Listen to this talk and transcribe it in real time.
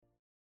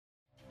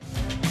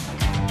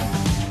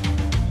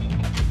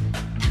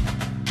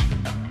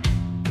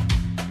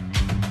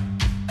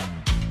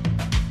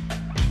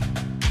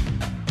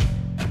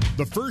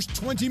The first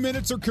 20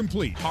 minutes are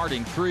complete.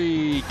 Harding,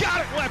 three.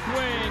 Got it, left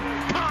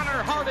wing.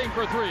 Connor Harding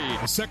for three.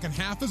 The second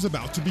half is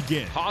about to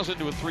begin. Haas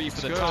into a three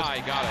for the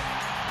tie. Got it.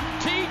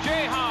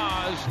 TJ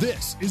Haas.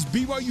 This is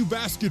BYU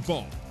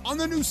basketball on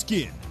the new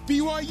skin,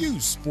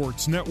 BYU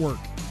Sports Network.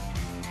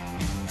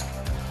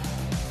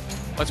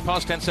 Let's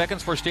pause 10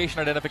 seconds for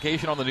station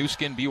identification on the new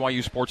skin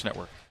BYU Sports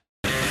Network.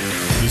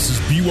 This is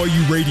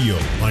BYU Radio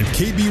on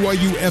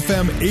KBYU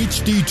FM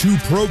HD2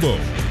 Provo.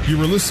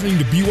 You are listening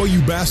to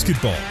BYU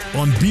basketball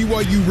on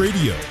BYU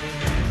Radio.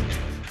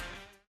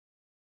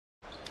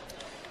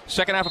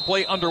 Second half of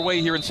play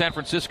underway here in San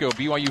Francisco.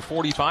 BYU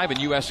 45 and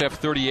USF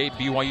 38.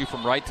 BYU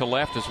from right to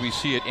left as we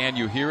see it and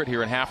you hear it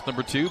here in half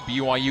number two.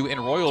 BYU in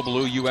royal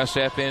blue,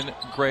 USF in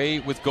gray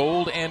with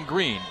gold and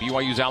green.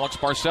 BYU's Alex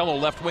Barcelo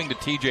left wing to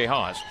TJ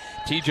Haas.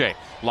 TJ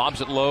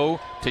lobs it low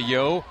to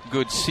Yo.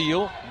 Good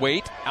seal.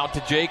 Wait. Out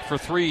to Jake for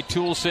three.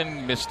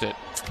 Toulson missed it.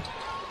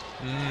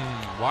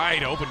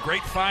 Wide open.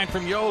 Great find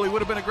from Yoli.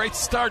 Would have been a great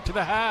start to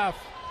the half.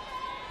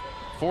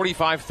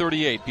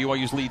 45-38.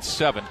 BYU's lead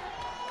 7.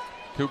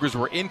 Cougars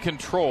were in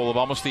control of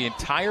almost the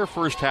entire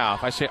first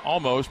half. I say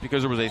almost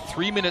because there was a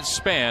 3-minute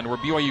span where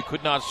BYU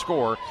could not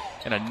score,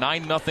 and a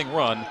 9-0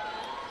 run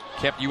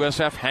kept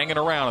USF hanging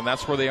around, and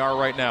that's where they are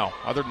right now.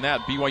 Other than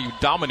that, BYU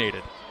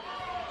dominated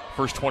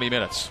first 20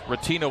 minutes.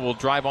 Ratino will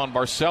drive on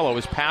Barcelo.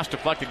 His pass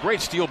deflected.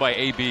 Great steal by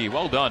AB.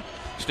 Well done.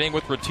 Staying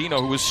with Ratino,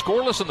 who was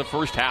scoreless in the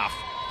first half.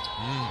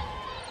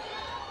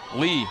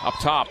 Lee up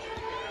top.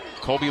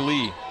 Colby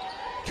Lee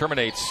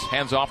terminates.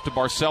 Hands off to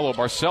Barcelo.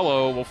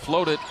 Barcelo will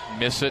float it.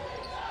 Miss it.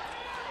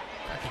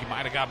 I think he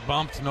might have got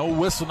bumped. No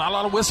whistle. Not a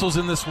lot of whistles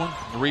in this one.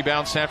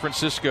 Rebound San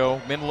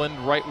Francisco.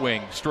 Minland right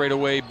wing. Straight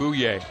away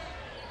Bouye.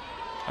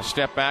 A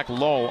step back.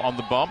 Lull on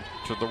the bump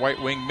to the right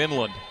wing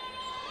Minland.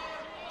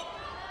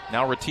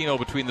 Now Ratino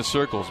between the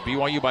circles.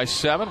 BYU by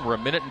 7. We're a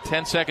minute and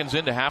 10 seconds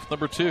into half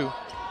number 2.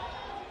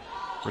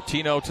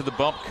 Ratino to the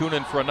bump.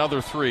 Coonan for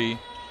another three.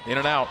 In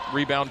and out.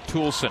 Rebound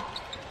Toulson.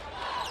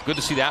 Good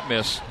to see that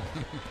miss.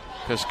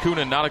 Because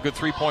Coonan, not a good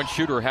three-point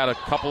shooter, had a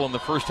couple in the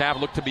first half.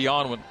 Looked to be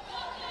on when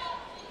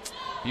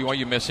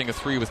BYU missing a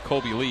three with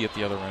Colby Lee at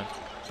the other end.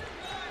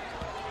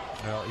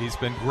 Well, he's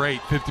been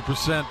great,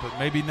 50%, but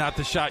maybe not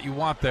the shot you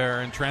want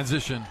there in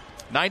transition.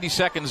 90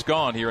 seconds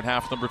gone here in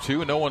half number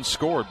 2, and no one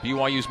scored.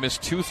 BYU's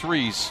missed 2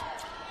 threes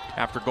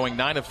after going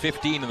 9 of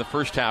 15 in the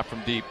first half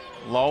from deep.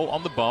 Lull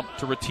on the bump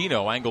to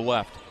Ratino, angle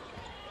left.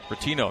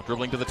 Ratino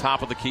dribbling to the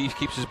top of the key,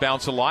 keeps his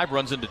bounce alive,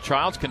 runs into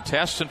Childs,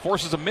 contests, and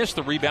forces a miss.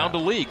 The rebound to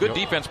Lee. Good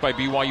defense by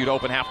BYU to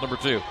open half number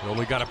 2.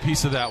 Only got a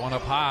piece of that one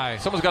up high.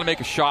 Someone's got to make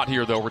a shot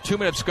here, though. We're 2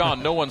 minutes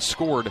gone. No one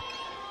scored.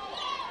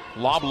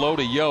 Lob low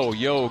to Yo.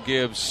 Yo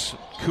gives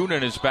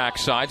Coonan his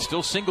backside.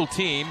 Still single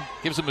team.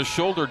 Gives him a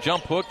shoulder.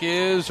 Jump hook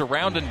is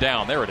around and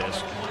down. There it is.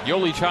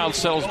 Yoli Childs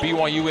settles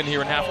BYU in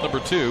here in half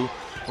number 2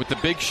 with the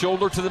big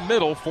shoulder to the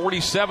middle.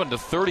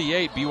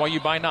 47-38.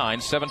 BYU by 9.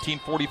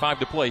 17:45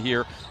 to play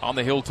here on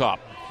the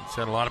Hilltop. He's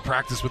had a lot of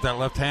practice with that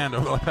left hand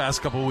over the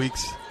past couple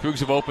weeks.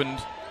 Cougs have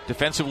opened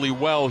defensively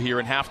well here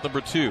in half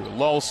number 2.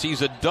 Lull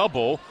sees a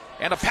double.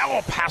 And a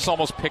power pass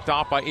almost picked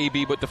off by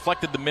AB, but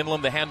deflected to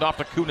Minland. The handoff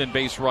to Coonan,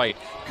 base right.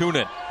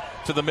 Coonan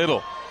to the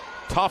middle.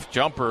 Tough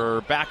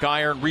jumper, back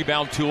iron,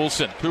 rebound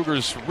Toulson.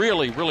 Cougars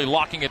really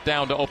locking it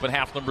down to open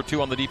half number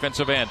 2 on the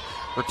defensive end.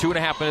 For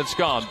 2.5 minutes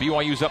gone,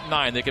 BYU's up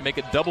 9. They can make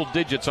it double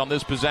digits on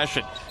this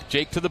possession.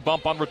 Jake to the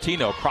bump on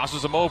Ratino,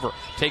 crosses him over,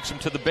 takes him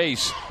to the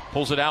base,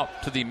 pulls it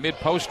out to the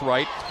mid-post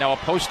right. Now a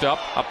post up,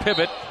 a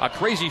pivot, a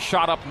crazy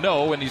shot up,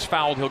 no, and he's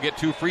fouled. He'll get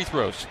 2 free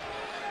throws.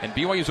 And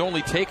BYU's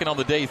only taken on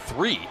the day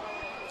 3.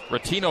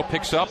 Ratino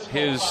picks up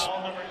his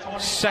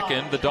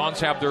second. The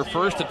Dons have their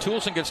first, and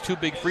Toulson gets 2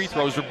 big free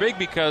throws. They're big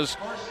because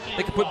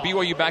they can put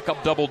BYU back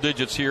up double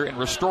digits here, and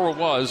restore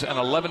was an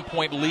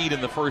 11-point lead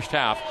in the first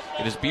half.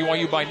 It is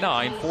BYU by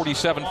 9,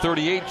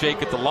 47-38.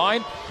 Jake at the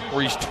line,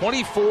 where he's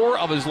 24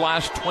 of his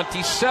last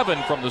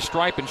 27 from the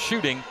stripe and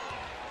shooting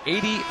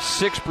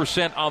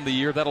 86% on the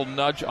year. That'll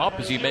nudge up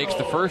as he makes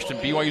the first, and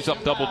BYU's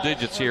up double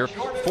digits here,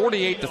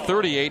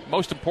 48-38.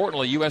 Most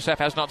importantly, USF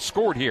has not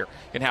scored here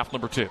in half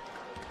number 2.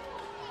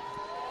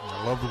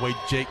 I love the way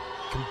Jake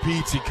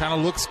competes. He kind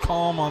of looks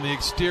calm on the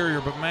exterior,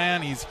 but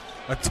man, he's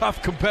a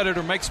tough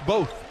competitor, makes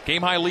both.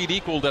 Game high lead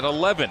equaled at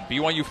 11.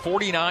 BYU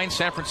 49,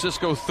 San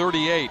Francisco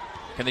 38.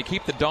 Can they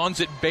keep the Dons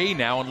at bay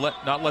now and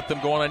not let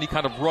them go on any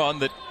kind of run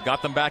that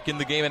got them back in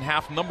the game in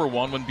half number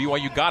 1 when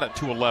BYU got it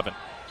to 11?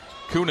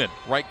 Coonan,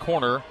 right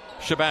corner,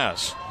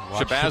 Shabazz.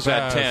 Shabazz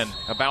at 10.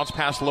 A bounce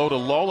pass low to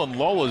Lull, and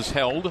Lull is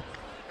held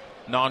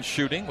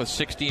non-shooting with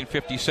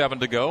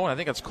 16:57 to go. And I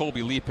think that's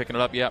Colby Lee picking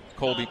it up. Yep,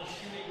 Colby.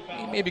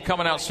 He may be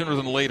coming out sooner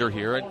than later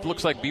here. It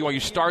looks like BYU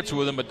starts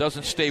with him but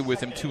doesn't stay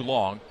with him too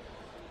long.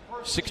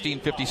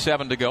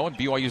 16:57 to go, and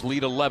BYU's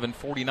lead 11,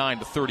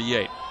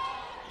 49-38.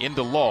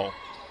 Into Lull.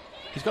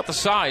 He's got the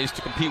size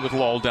to compete with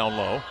Lull down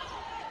low.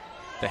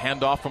 The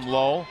handoff from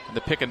Lull, and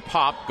the pick and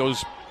pop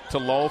goes to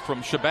Lull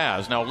from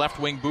Shabazz. Now left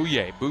wing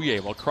Bouye.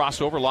 Bouye will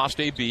cross over, lost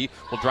AB,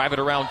 will drive it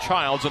around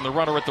Childs, and the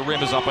runner at the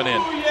rim is up and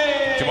in.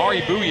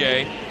 Jamari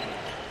Bouye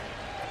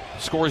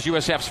scores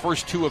USF's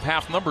first two of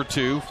half number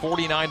 2,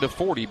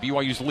 49-40.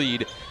 BYU's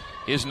lead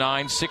is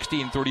 9,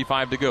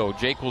 16:35 to go.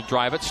 Jake will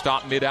drive it,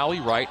 stop mid-alley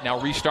right. Now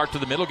restart to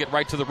the middle, get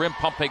right to the rim,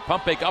 pump fake,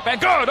 up, and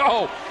good!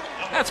 Oh,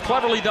 that's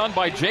cleverly done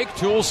by Jake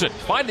Toolson,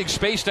 finding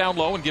space down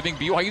low and giving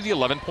BYU the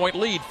 11-point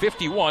lead,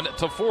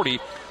 51-40.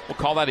 We'll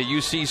call that a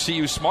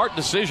UCCU smart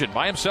decision.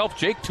 By himself,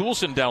 Jake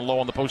Toolson down low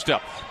on the post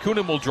up.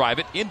 Coonan will drive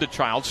it into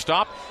Child,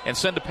 stop, and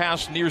send a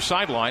pass near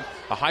sideline.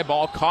 A high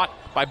ball caught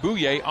by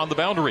Bouye on the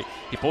boundary.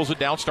 He pulls it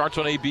down, starts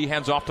on AB,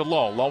 hands off to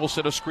Low. Low will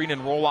set a screen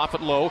and roll off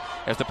at Low.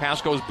 As the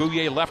pass goes,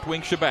 Bouye left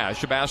wing Shabazz.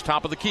 Shabazz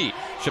top of the key.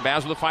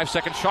 Shabazz with a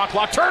 5-second shot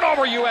clock.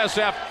 Turnover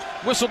USF.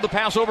 Whistled the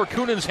pass over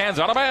Coonan's hands,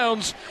 out of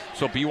bounds.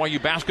 So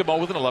BYU basketball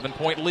with an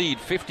 11-point lead,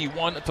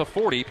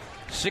 51-40.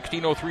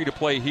 16:03 to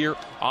play here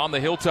on the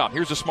Hilltop.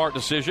 Here's a smart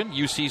decision.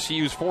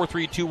 UCCU's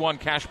 4321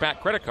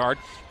 cashback credit card,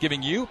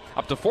 giving you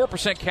up to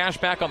 4% cash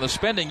back on the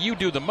spending you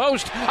do the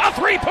most. A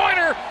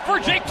three-pointer for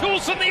Jake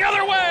Toolson the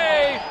other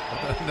way.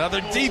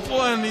 Another deep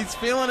one. He's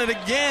feeling it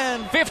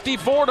again.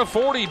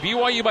 54-40.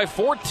 BYU by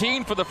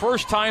 14 for the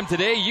first time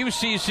today.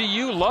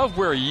 UCCU, love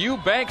where you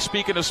bank.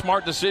 Speaking of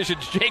smart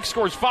decisions, Jake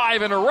scores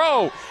 5 in a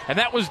row, and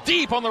that was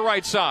deep on the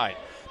right side.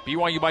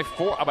 BYU by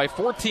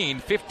 14,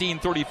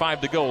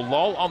 15:35 to go.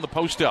 Lull on the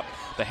post up.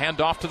 The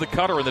handoff to the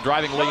cutter and the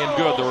driving lay in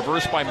good. The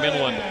reverse by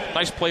Minland.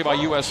 Nice play by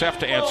USF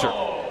to answer.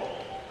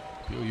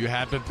 You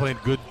had been playing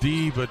good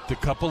D, but a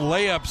couple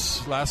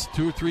layups last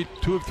two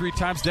of three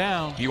times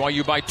down.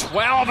 BYU by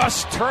 12. A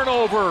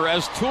turnover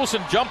as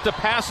Toolson jumped to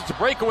pass. It's a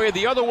breakaway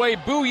the other way.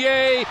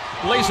 Bouye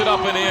lays it up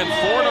and in.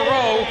 4 in a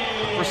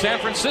row for San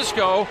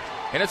Francisco,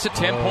 and it's a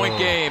 10-point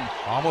game.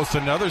 Almost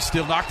another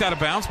steal, knocked out of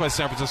bounds by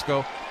San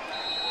Francisco.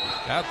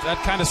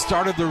 That kind of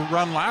started the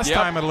run last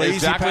time, a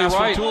lazy pass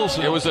right. from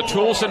Toolson. It was a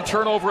Toolson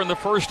turnover in the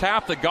first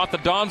half that got the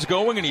Dons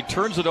going, and he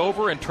turns it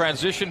over in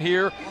transition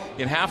here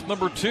in half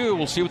number 2.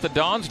 We'll see what the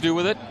Dons do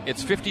with it.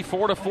 It's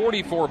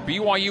 54-40 for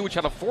BYU, which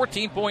had a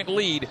 14-point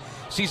lead.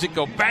 Sees it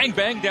go bang,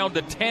 bang down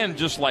to 10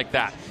 just like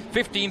that.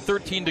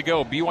 15-13 to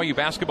go. BYU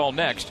basketball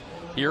next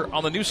here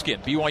on the new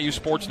skin, BYU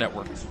Sports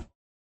Network.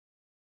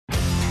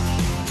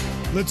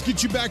 Let's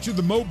get you back to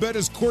the Mo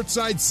Betta's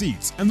courtside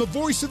seats and the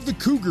voice of the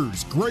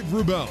Cougars, Greg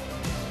Wrubell.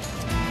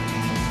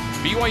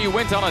 BYU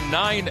went on a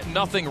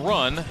 9-0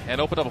 run and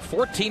opened up a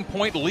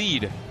 14-point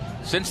lead.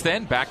 Since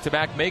then,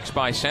 back-to-back makes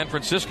by San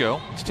Francisco.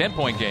 It's a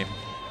 10-point game.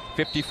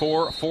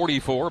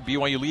 54-44.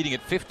 BYU leading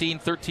at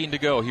 15-13 to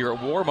go here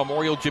at War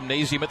Memorial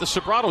Gymnasium at the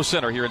Sobrato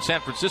Center here in San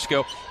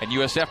Francisco. And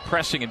USF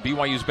pressing in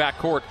BYU's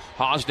backcourt.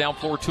 Haas down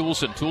floor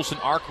Toolson. Toolson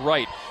arc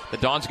right. The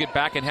Dons get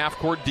back in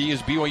half-court D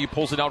as BYU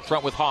pulls it out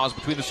front with Haas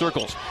between the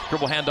circles.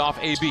 Dribble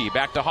handoff AB.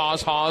 Back to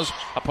Haas. Haas,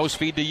 a post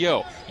feed to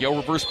Yo. Yo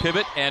reverse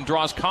pivot and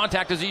draws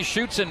contact as he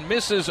shoots and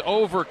misses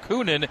over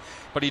Coonan.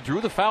 But he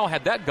drew the foul.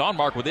 Had that gone,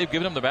 Mark, would they have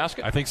given him the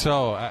basket? I think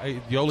so.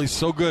 Yoli's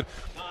so good.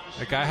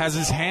 The guy has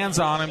his hands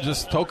on him,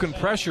 just token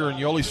pressure, and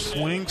Yoli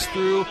swings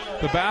through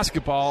the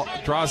basketball,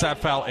 draws that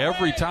foul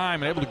every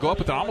time, and able to go up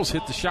with it, almost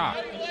hit the shot.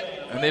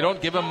 And they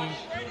don't give him...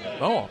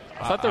 Oh,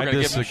 I thought they were going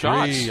to give him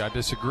shots. I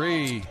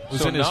disagree. It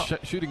was in his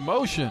shooting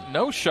motion.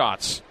 No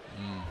shots.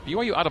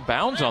 BYU out of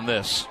bounds on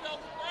this.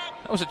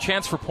 That was a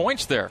chance for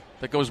points there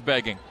that goes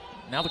begging.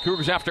 Now the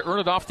Cougars have to earn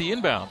it off the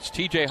inbounds.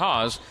 TJ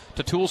Haas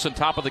to Toolson,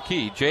 top of the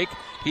key. Jake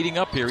heating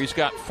up here. He's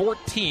got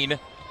 14.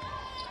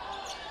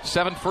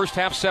 7 first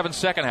half, 7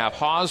 second half.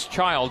 Haas,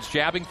 Childs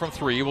jabbing from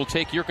 3. Will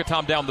take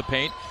Yurkatam down the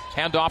paint.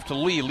 Hand off to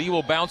Lee. Lee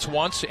will bounce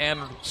once and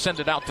send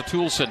it out to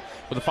Toolson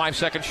with a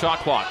 5-second shot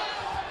clock.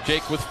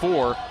 Jake with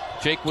 4.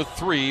 Jake with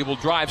 3. Will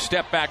drive,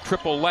 step back,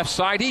 triple left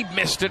side. He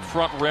missed it.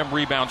 Front rim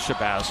rebound,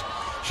 Shabazz.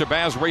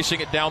 Shabazz racing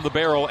it down the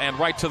barrel and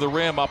right to the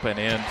rim, up and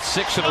in.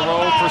 6 in a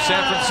row for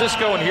San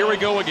Francisco, and here we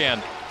go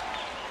again.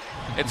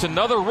 It's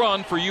another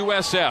run for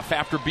USF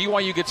after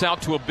BYU gets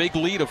out to a big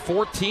lead of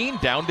 14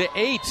 down to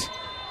 8.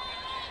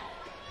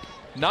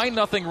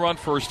 9-0 run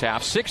first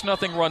half,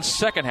 6-0 run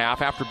second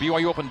half after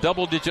BYU opened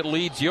double-digit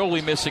leads.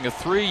 Yoli missing a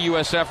 3,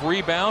 USF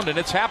rebound, and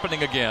it's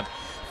happening again.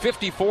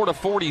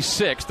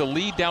 54-46, the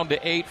lead down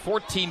to 8,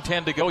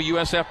 14-10 to go,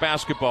 USF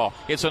basketball.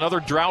 It's another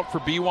drought for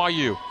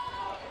BYU.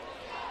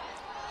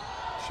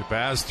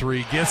 Shabazz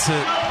 3 gets it.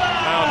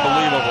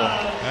 Unbelievable.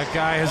 That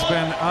guy has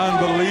been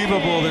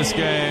unbelievable this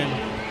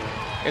game.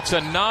 It's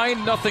a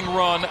 9-0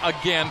 run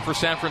again for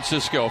San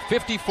Francisco.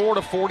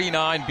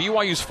 54-49.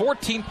 BYU's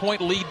 14-point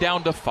lead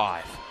down to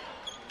 5.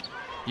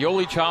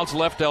 Yoli Child's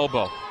left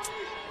elbow.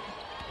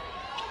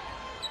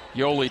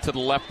 Yoli to the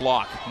left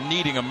block,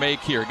 needing a make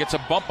here. Gets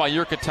a bump by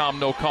Yurkatam,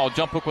 no call.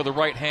 Jump hook with the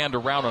right hand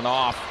around and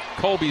off.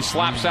 Colby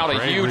slaps out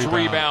a huge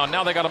rebound.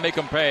 Now they got to make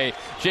him pay.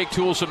 Jake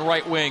Toolson,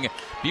 right wing.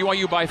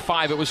 BYU by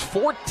 5. It was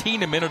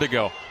 14 a minute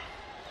ago.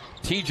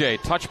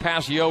 TJ, touch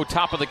pass, Yo,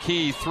 top of the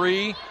key.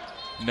 3.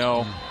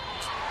 No.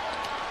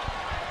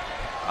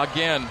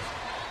 Again,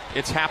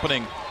 it's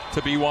happening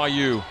to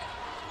BYU.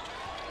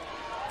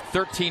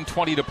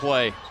 13:20 to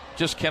play.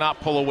 Just cannot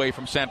pull away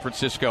from San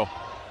Francisco.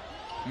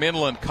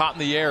 Minland caught in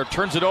the air,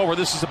 turns it over.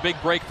 This is a big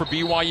break for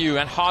BYU,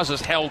 and Haas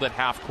is held at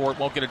half court.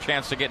 Won't get a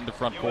chance to get into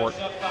front court.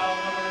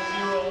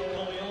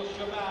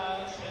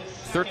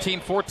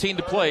 13-14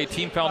 to play.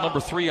 Team foul number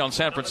 3 on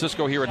San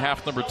Francisco here in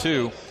half number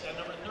 2.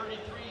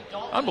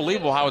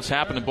 Unbelievable how it's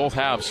happened in both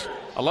halves.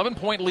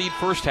 11-point lead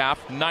first half,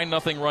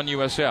 9-0 run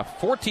USF.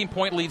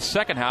 14-point lead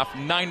second half,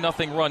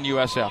 9-0 run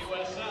USF.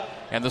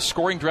 And the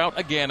scoring drought,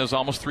 again, is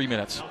almost 3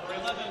 minutes.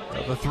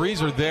 The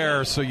threes are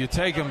there, so you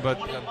take them, but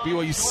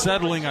BYU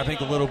settling, I think,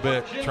 a little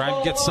bit.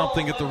 Trying to get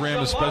something at the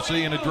rim,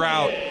 especially in a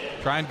drought.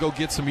 Try and go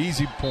get some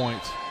easy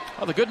points.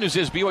 Well, the good news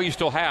is BYU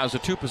still has a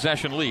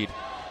 2-possession lead.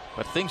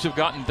 But things have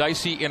gotten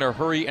dicey in a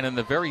hurry and in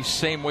the very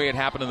same way it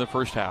happened in the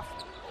first half.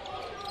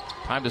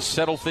 Time to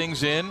settle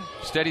things in,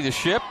 steady the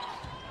ship,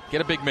 get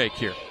a big make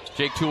here.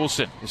 Jake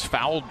Toolson is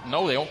fouled.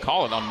 No, they don't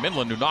call it on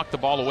Minlend, who knocked the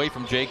ball away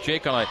from Jake.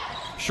 Jake on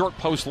a short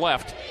post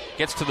left,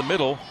 gets to the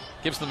middle,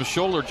 gives them a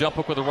shoulder jump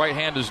hook with the right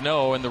hand is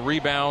no, and the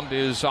rebound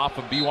is off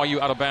of BYU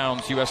out of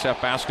bounds,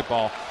 USF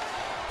basketball.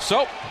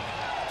 So,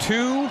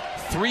 2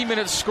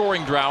 3-minute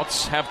scoring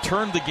droughts have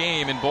turned the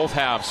game in both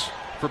halves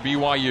for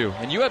BYU.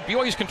 And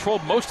BYU's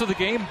controlled most of the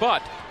game,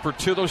 but for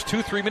those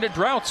 2 3-minute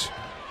droughts.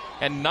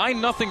 And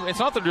 9-0, it's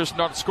not that they're just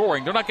not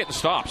scoring, they're not getting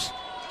stops.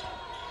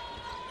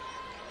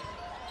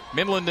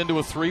 Minlend into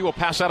a 3, will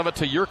pass out of it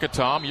to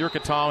Yurkatom.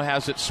 Yurkatom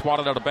has it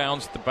swatted out of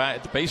bounds at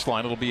the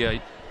baseline. It'll be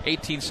a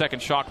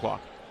 18-second shot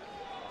clock.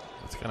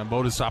 That's kind of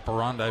modus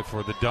operandi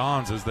for the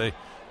Dons as they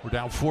were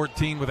down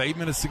 14 with 8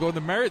 minutes to go in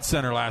the Marriott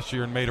Center last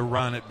year and made a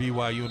run at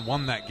BYU and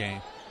won that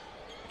game.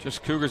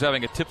 Just Cougars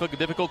having a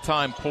difficult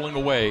time pulling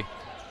away.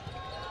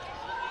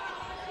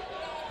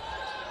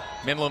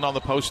 Minlend on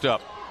the post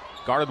up.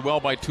 Guarded well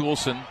by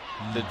Toolson.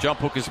 The jump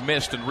hook is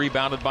missed and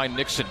rebounded by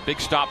Nixon.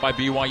 Big stop by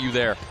BYU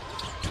there.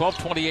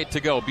 12:28 to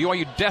go.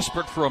 BYU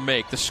desperate for a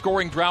make. The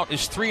scoring drought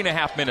is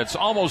 3.5 minutes,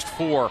 almost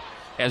 4.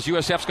 As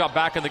USF's got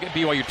back in the game,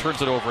 BYU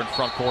turns it over in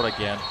front court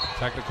again.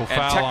 Technical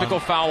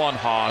foul on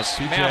Haas.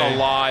 CJ. Man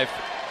alive.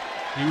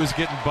 He was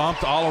getting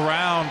bumped all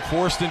around,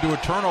 forced into a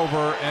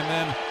turnover, and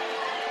then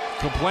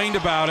complained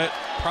about it.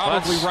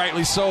 Probably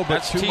rightly so, but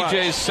that's too much.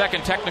 TJ's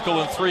second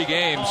technical in 3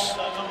 games.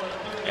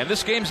 And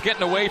this game's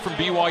getting away from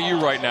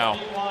BYU right now.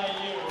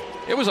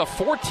 It was a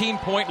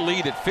 14-point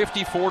lead at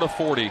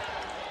 54-40.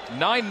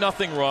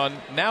 9-0 run.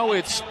 Now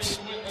it's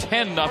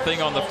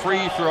 10-0 on the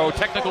free throw.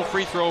 Technical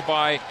free throw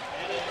by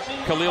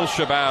Khalil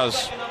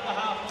Shabazz.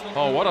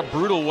 Oh, what a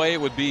brutal way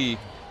it would be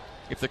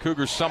if the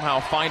Cougars somehow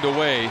find a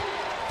way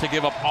to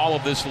give up all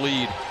of this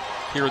lead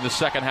here in the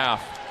second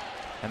half.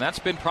 And that's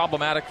been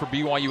problematic for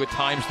BYU at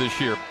times this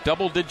year.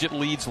 Double-digit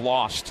leads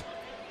lost.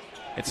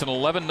 It's an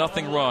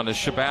 11-0 run as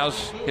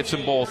Shabazz hits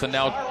them both. And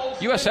now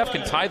USF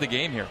can tie the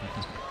game here.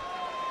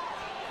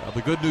 Well,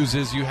 the good news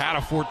is you had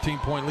a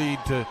 14-point lead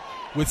to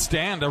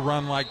withstand a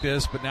run like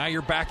this, but now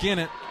you're back in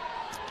it.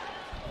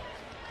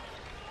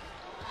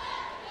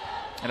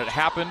 And it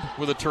happened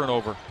with a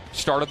turnover.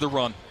 Started the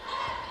run.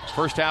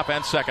 First half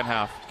and second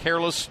half.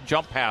 Careless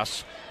jump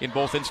pass in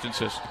both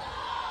instances.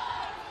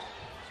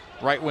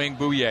 Right wing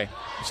Bouye.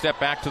 Step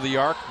back to the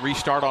arc.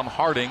 Restart on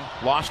Harding.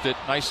 Lost it.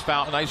 Nice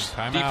foul. Nice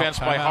defense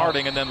by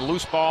Harding. And then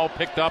loose ball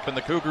picked up, and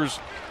the Cougars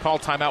call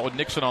timeout with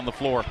Nixon on the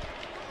floor.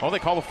 Oh, they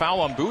call the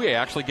foul on Bouye,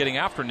 actually getting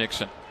after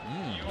Nixon.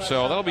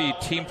 So that'll be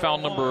team foul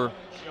number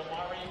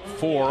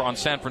 4 on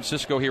San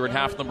Francisco here in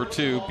half number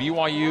 2.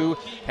 BYU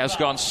has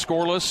gone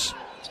scoreless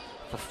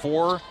for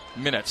 4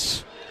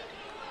 minutes.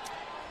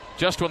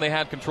 Just when they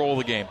had control of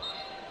the game.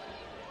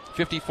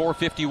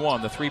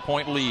 54-51, the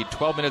 3-point lead.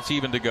 12 minutes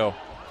even to go.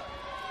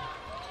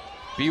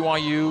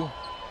 BYU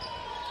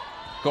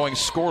going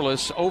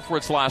scoreless, 0 for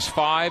its last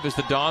 5 as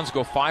the Dons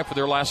go 5 for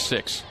their last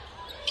 6.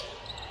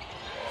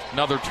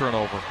 Another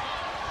turnover.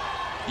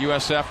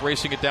 USF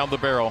racing it down the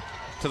barrel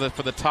for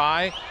the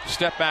tie.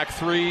 Step back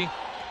 3.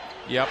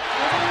 Yep.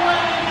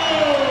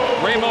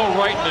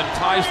 Ramo Reitman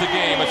ties the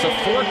game. It's a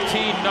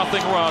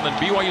 14-0 run, and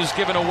BYU's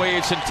given away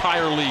its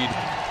entire lead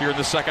here in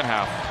the second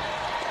half.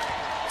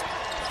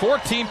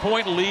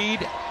 14-point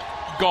lead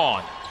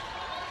gone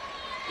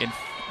in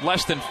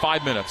less than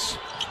 5 minutes.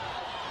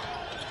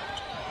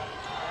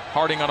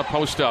 Harding on a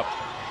post up.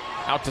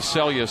 Out to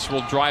Celius.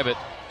 Will drive it.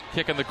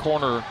 Kick in the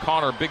corner.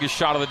 Connor, biggest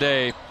shot of the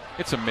day.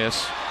 It's a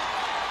miss.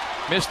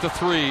 Missed the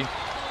 3.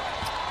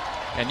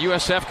 And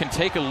USF can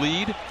take a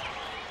lead.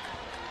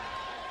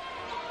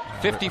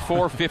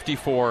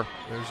 54-54.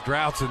 There's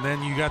droughts, and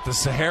then you got the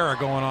Sahara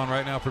going on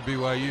right now for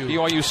BYU.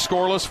 BYU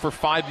scoreless for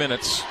 5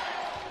 minutes.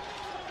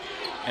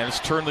 And it's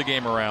turned the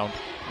game around.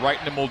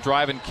 Reitman will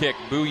drive and kick.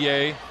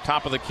 Bouye,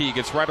 top of the key,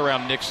 gets right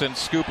around Nixon.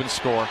 Scoop and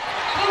score.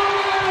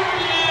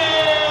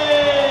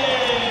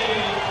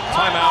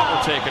 Timeout,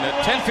 we're taking it.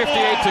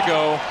 10:58 to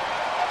go.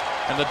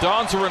 And the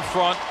Dons are in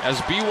front as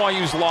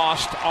BYU's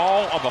lost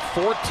all of a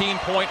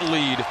 14-point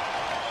lead.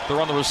 They're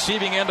on the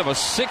receiving end of a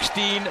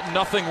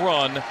 16-0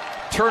 run.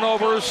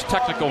 Turnovers,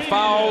 technical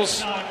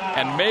fouls,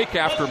 and make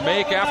after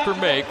make after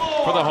make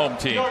for the home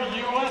team.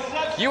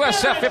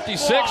 USF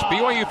 56,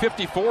 BYU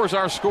 54 is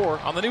our score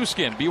on the new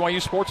skin,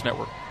 BYU Sports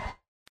Network.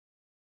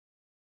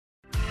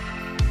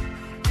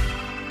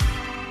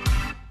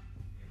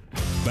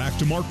 Back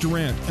to Mark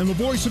Durrant and the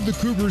voice of the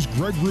Cougars,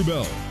 Greg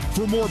Wrubell,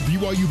 for more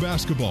BYU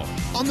basketball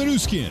on the new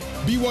skin,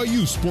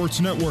 BYU Sports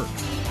Network.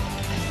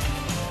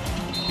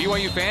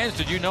 BYU fans,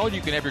 did you know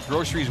you can have your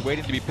groceries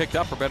waiting to be picked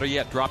up, or better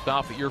yet, dropped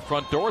off at your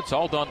front door? It's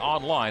all done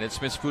online at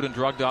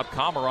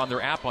smithsfoodanddrug.com or on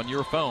their app on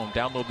your phone.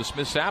 Download the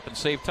Smiths app and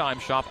save time.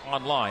 Shop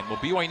online. Well,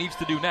 BYU needs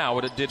to do now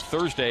what it did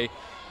Thursday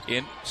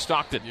in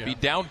Stockton. Be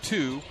down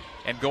 2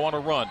 and go on a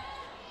run.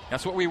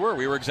 That's what we were.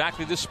 We were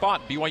exactly this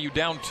spot. BYU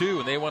down 2,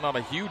 and they went on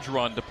a huge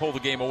run to pull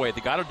the game away.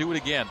 They got to do it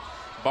again.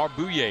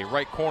 Barbouye,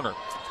 right corner.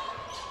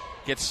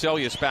 Gets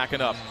Celius backing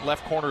up.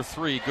 Left corner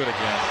 3, good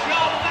again.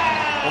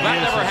 Well,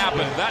 that never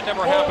happened. That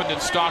never happened in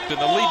Stockton.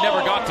 The lead never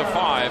got to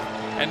 5.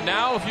 And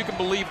now, if you can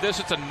believe this,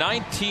 it's a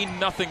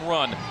 19-0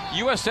 run.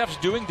 USF's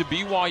doing to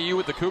BYU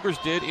what the Cougars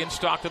did in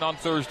Stockton on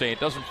Thursday. It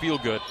doesn't feel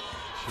good.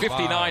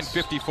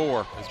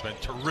 59-54. Has been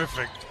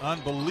terrific.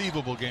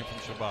 Unbelievable game from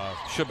Shabazz.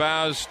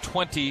 Shabazz,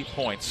 20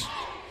 points.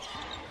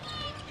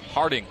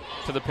 Harding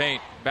to the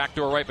paint.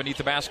 Backdoor right beneath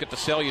the basket to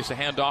Celius. A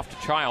handoff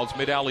to Childs.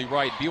 Mid-alley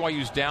right.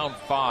 BYU's down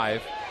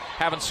 5.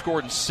 Haven't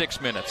scored in 6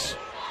 minutes.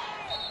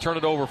 Turn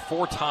it over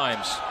 4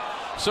 times.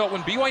 So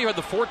when BYU had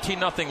the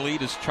 14-0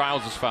 lead, as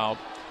Childs is fouled,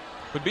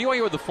 when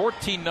BYU had the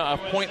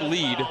 14-point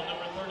lead,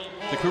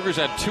 the Cougars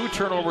had 2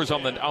 turnovers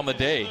on the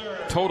day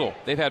total.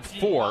 They've had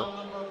 4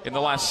 in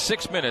the last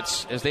 6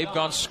 minutes as they've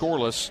gone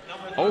scoreless.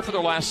 0 for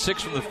their last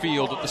 6 from the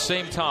field. At the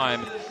same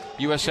time,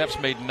 USF's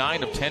made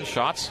 9 of 10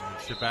 shots.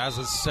 Shabazz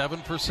is 7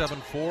 for 7,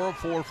 4 of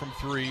 4 from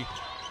 3.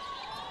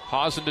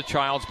 Haas into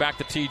Childs, back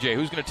to TJ.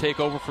 Who's going to take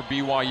over for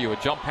BYU?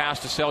 A jump pass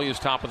to Celius,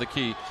 top of the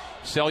key.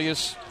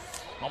 Celius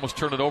almost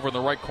turned it over in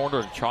the right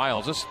corner to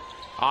Childs. This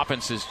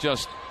offense is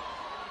just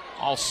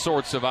all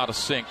sorts of out of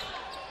sync.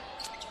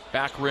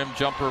 Back rim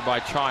jumper by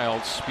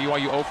Childs.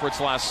 BYU 0 for its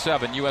last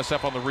 7.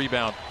 USF on the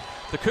rebound.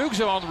 The Cougs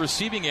are on the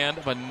receiving end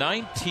of a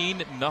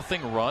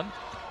 19-0 run.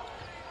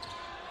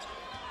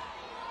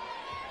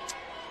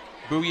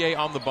 Bouye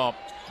on the bump.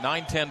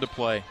 9:10 to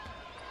play.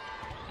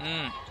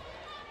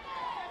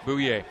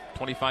 Bouye,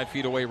 25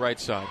 feet away right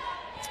side.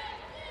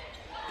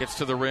 Gets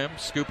to the rim,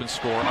 scoop and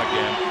score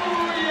again.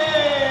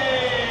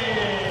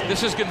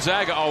 This is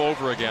Gonzaga all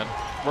over again,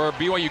 where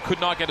BYU could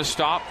not get a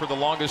stop for the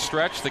longest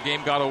stretch. The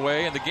game got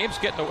away, and the game's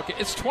getting away.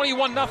 It's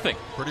 21-0.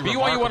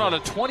 BYU went on a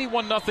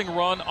 21-0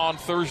 run on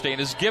Thursday and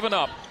has given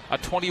up a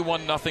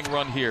 21-0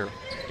 run here.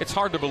 It's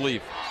hard to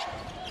believe.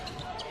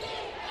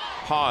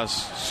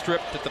 Haas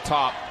stripped at the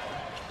top.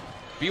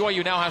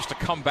 BYU now has to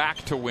come back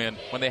to win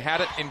when they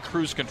had it in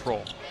cruise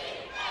control.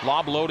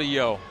 Lob low to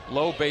Yo.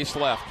 Low base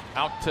left.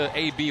 Out to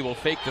AB. Will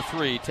fake the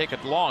 3. Take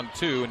it long,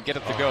 2, and get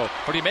it to go.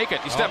 But he make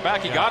it. He stepped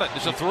back. He got it.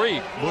 It's a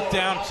 3. Look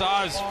down,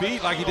 saw his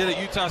feet like he did at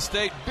Utah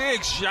State.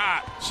 Big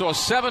shot. So a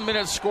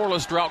 7-minute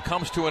scoreless drought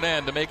comes to an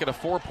end to make it a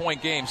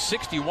 4-point game.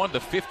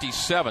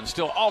 61-57.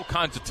 Still all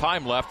kinds of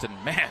time left.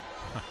 And, man,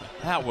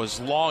 that was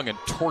long and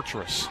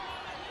torturous.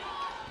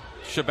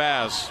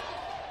 Shabazz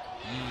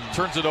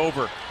turns it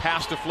over.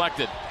 Pass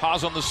deflected.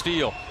 Haas on the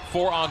steal.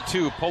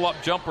 4-on-2. Pull-up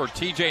jumper.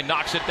 TJ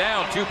knocks it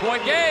down.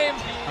 2-point game.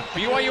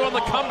 BYU on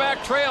the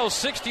comeback trail.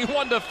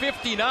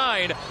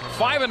 61-59.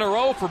 5 in a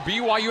row for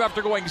BYU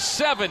after going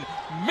 7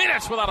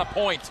 minutes without a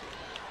point.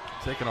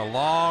 Taking a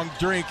long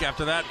drink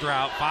after that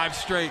drought. 5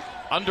 straight.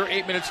 Under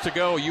 8 minutes to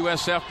go.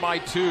 USF by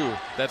 2.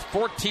 That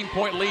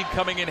 14-point lead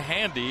coming in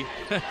handy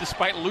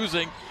despite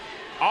losing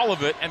all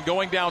of it and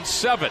going down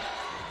 7.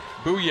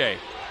 Bouye.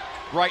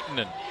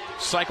 Reitinen.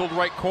 Cycled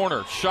right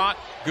corner. Shot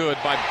good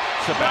by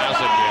Shabazz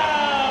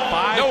again.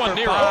 No one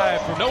near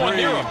him. No one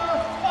near him.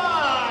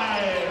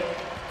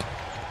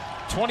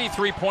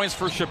 23 points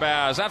for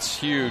Shabazz. That's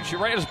huge.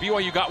 Right as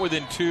BYU got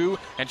within 2,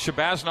 and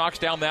Shabazz knocks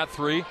down that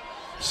 3.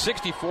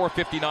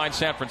 64-59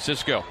 San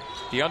Francisco.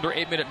 The under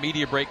 8-minute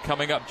media break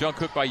coming up.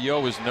 Jungkook by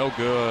Yo is no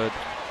good.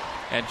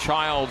 And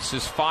Childs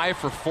is 5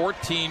 for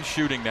 14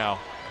 shooting now.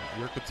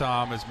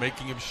 Yurkatam is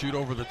making him shoot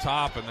over the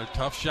top, and they're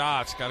tough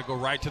shots. Got to go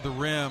right to the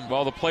rim.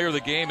 Well, the player of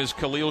the game is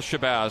Khalil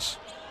Shabazz.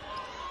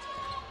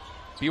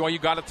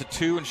 BYU got it to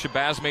 2, and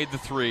Shabazz made the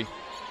 3.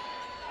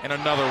 And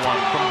another one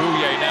from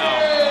Bouye now.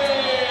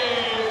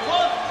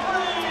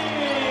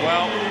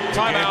 Well,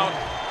 timeout.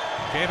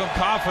 Gave them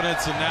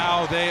confidence, and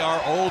now they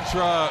are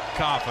ultra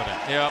confident.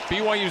 Yeah,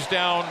 BYU's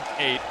down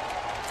 8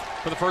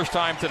 for the first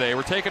time today.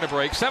 We're taking a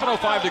break.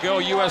 7:05 to go.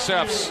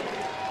 USF's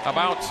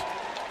about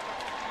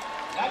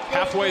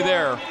halfway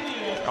there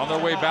on their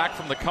way back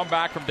from the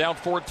comeback from down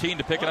 14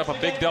 to picking up a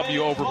big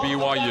W over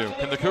BYU.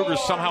 Can the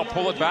Cougars somehow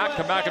pull it back?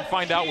 Come back and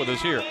find out with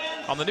us here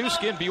on the new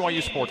skin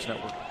BYU Sports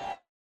Network.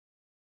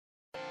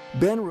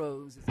 Ben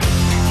Rose.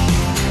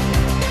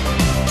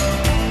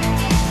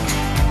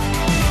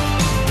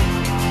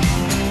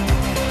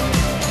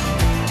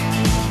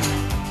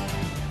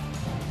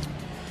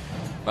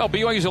 Well,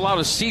 BYU's allowed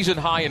a season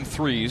high in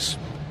threes.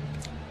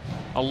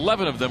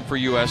 11 of them for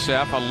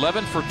USF,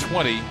 11 for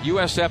 20.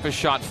 USF has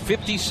shot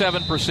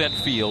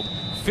 57% field,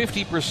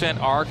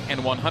 50% arc,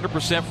 and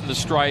 100% from the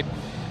stripe.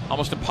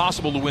 Almost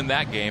impossible to win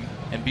that game,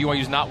 and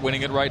BYU's not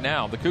winning it right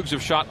now. The Cougs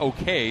have shot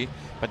okay,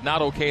 but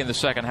not okay in the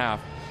second half.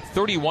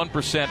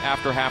 31%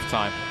 after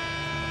halftime.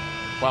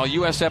 while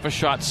USF has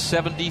shot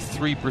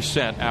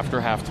 73%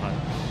 after halftime.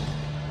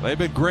 They've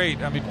been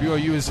great. I mean,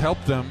 BYU has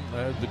helped them.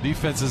 The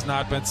defense has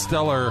not been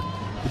stellar.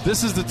 But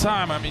this is the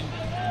time. I mean,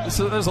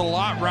 there's a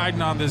lot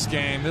riding on this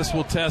game. This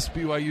will test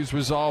BYU's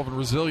resolve and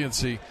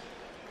resiliency.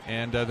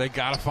 And they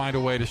got to find a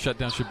way to shut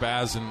down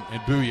Shabazz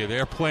and Bouye.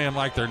 They're playing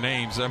like their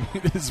names. I mean,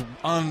 it is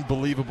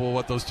unbelievable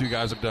what those two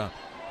guys have done.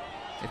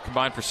 They've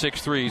combined for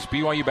 6 threes.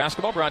 BYU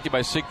basketball brought to you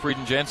by Siegfried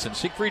and Jensen.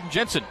 Siegfried and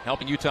Jensen,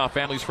 helping Utah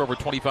families for over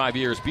 25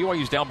 years.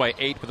 BYU's down by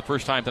 8 for the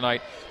first time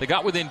tonight. They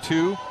got within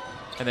 2,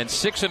 and then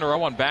 6 in a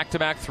row on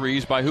back-to-back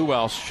threes by who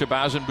else?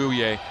 Shabazz and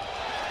Bouye.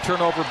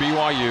 Turnover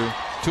BYU.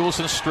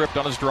 Toulson stripped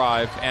on his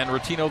drive, and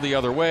Ratino the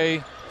other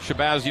way.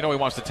 Shabazz, he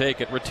wants to take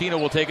it. Ratino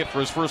will take it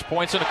for his first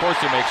points, and of course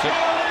he makes it.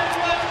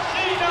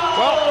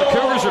 Well, the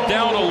Cougars are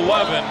down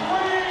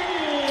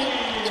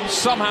 11.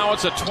 Somehow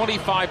it's a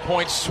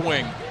 25-point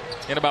swing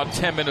in about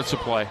 10 minutes of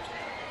play.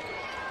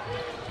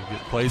 You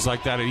get plays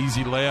like that, an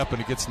easy layup, and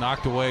it gets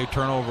knocked away,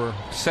 turnover.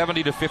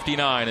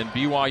 70-59, and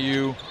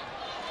BYU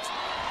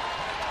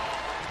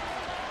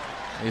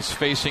is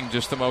facing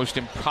just the most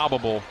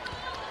improbable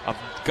of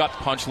gut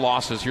punch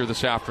losses here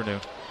this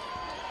afternoon.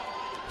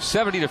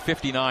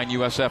 70-59,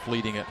 USF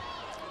leading it.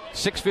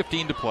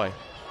 6:15 to play.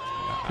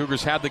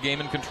 Cougars had the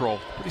game in control.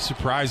 Pretty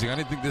surprising. I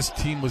didn't think this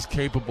team was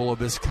capable of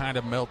this kind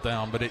of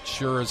meltdown, but it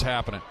sure is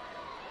happening.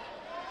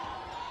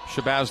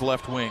 Shabazz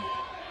left wing.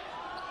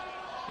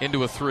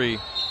 Into a 3.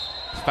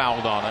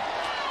 Fouled on it.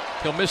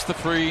 He'll miss the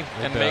free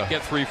and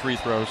get 3 free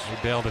throws. They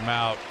bailed him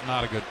out.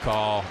 Not a good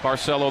call.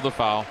 Barcelo the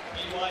foul.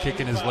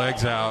 Kicking his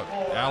legs out.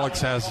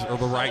 Alex has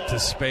the right to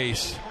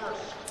space.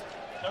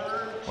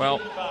 Well,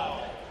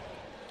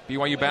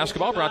 BYU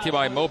basketball brought to you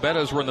by Mo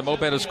Betta's. We're in the Mo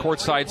Betta's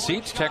courtside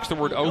seats. Text the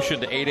word OCEAN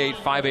to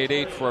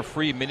 88588 for a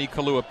free mini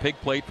Kahlua pig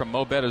plate from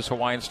Mo Betta's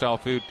Hawaiian-style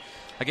food.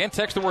 Again,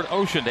 text the word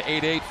OCEAN to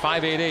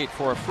 88588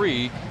 for a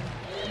free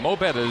Mo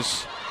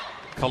Betta's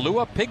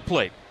Kahlua pig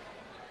plate.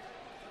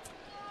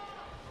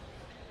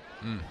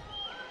 I'm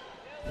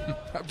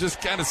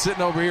just kind of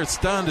sitting over here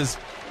stunned as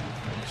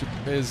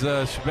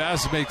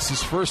Shabazz makes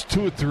his first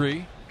 2 of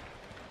 3.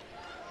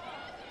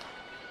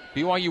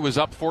 BYU was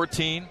up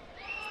 14.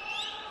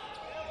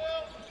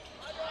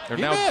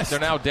 They're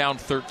now down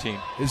 13.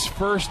 His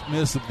first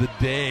miss of the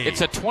day.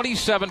 It's a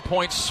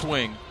 27-point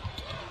swing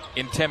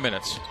in 10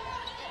 minutes.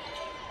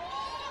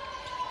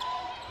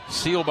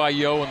 Sealed by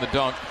Yo in the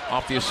dunk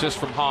off the assist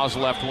from Haas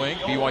left wing.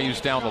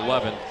 BYU's down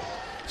 11.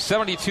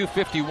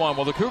 72-51.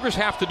 Well, the Cougars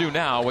have to do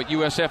now what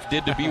USF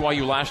did to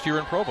BYU last year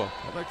in Provo.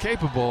 Well, they're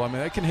capable. I mean,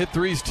 they can hit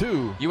threes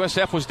too.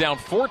 USF was down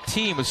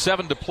 14 with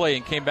 7 to play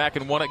and came back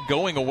and won it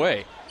going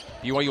away.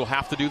 BYU will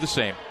have to do the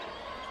same.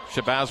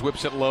 Shabazz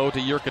whips it low to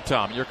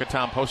Yurkatam.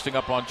 Yurkatam posting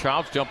up on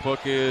Childs. Jump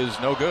hook is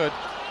no good.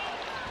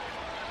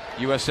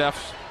 USF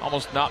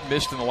almost not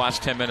missed in the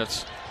last 10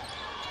 minutes.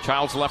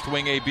 Childs left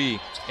wing AB.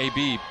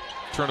 AB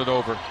turn it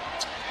over.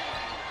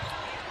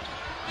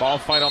 Ball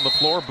fight on the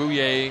floor.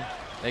 Bouye.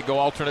 They go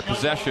alternate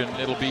possession.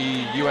 It'll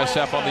be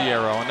USF on the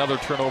arrow. Another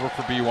turnover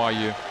for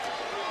BYU.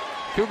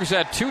 Cougars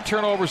had 2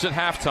 turnovers at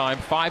halftime,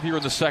 5 here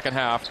in the second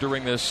half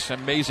during this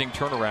amazing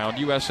turnaround.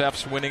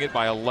 USF's winning it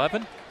by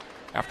 11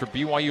 after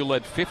BYU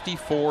led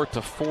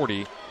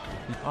 54-40.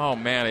 Oh,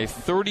 man, a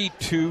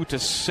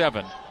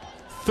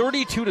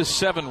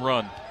 32-7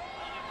 run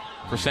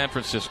for San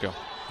Francisco.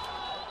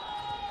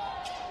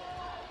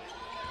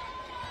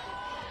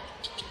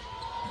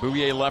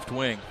 Bouye left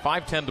wing,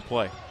 5:10 to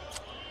play.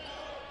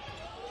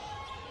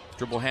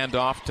 Dribble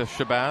handoff to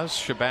Shabazz.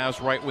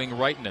 Shabazz right wing,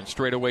 Reitinen.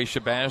 Straight away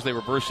Shabazz. They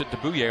reverse it to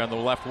Bouye on the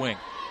left wing.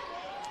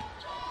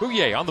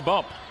 Bouye on the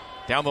bump.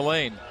 Down the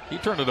lane. He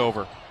turned it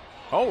over.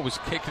 Oh, it was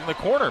kicked in the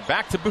corner.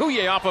 Back to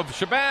Bouye off of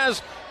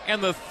Shabazz.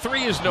 And the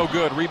 3 is no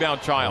good.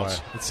 Rebound Childs.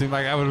 Boy, it seemed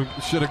like I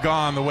should have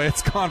gone the way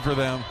it's gone for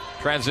them.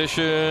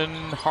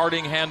 Transition.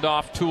 Harding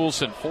handoff.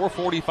 Toulson.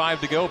 4:45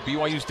 to go.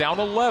 BYU's down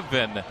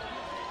 11.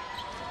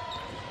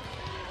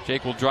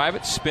 Jake will drive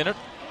it. Spin it.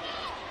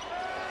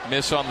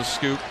 Miss on the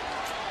scoop.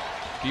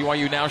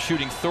 BYU now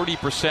shooting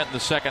 30% in the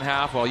second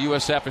half, while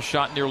USF has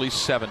shot nearly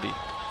 70.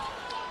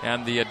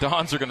 And the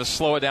Dons are going to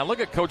slow it down. Look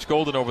at Coach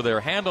Golden over there.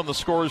 Hand on the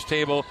scorer's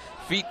table,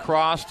 feet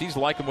crossed. He's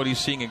liking what he's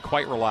seeing and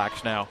quite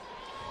relaxed now.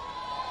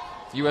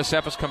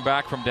 USF has come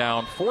back from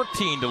down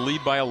 14 to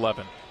lead by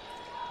 11.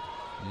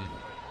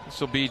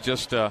 This will be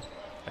just a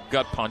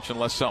gut punch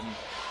unless something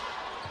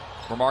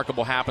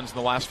remarkable happens in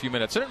the last few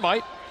minutes. And it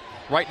might.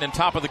 Right in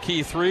top of the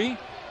key 3.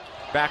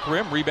 Back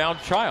rim, rebound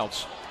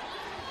Childs.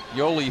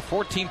 Yoli,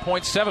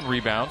 14.7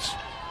 rebounds.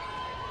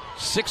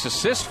 6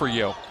 assists for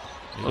Yo.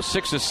 Those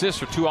 6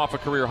 assists are 2 off a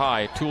career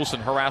high.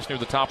 Toulson harassed near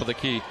the top of the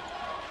key.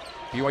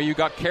 BYU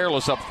got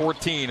careless up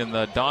 14, and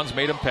the Dons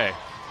made him pay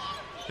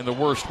in the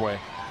worst way.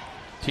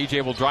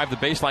 TJ will drive the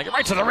baseline, get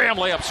right to the rim,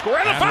 layup, score,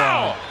 and a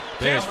foul!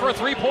 Chance for a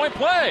 3-point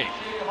play.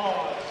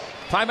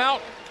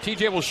 Timeout.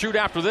 TJ will shoot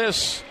after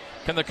this.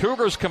 Can the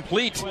Cougars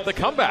complete the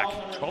comeback?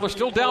 Well, they're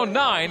still down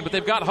 9, but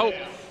they've got hope.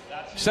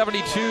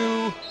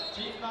 72-59,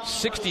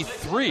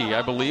 63,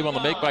 I believe, on the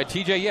make by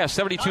TJ. Yes,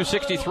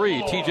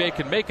 72-63. TJ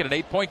can make it an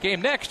 8-point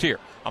game next here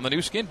on the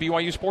new skin,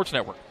 BYU Sports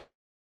Network.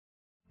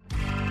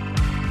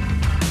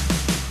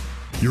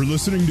 You're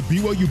listening to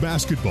BYU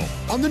Basketball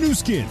on the new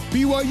skin,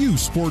 BYU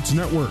Sports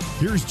Network.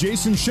 Here's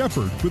Jason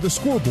Shepard with a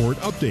scoreboard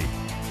update.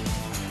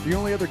 The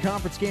only other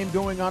conference game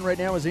going on right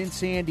now is in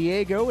San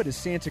Diego. It is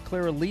Santa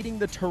Clara leading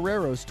the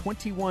Toreros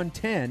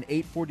 21-10,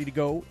 8:40 to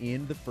go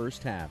in the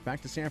first half.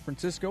 Back to San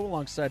Francisco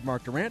alongside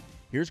Mark Durant.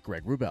 Here's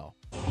Greg Wrubell.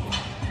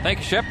 Thank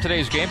you, Shep.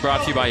 Today's game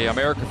brought to you by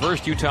America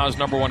First, Utah's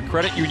 #1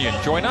 credit union.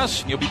 Join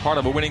us, and you'll be part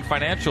of a winning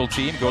financial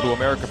team. Go to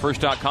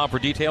AmericaFirst.com for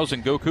details,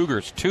 and go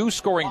Cougars. 2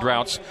 scoring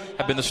droughts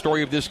have been the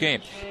story of this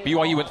game.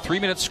 BYU went 3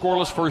 minutes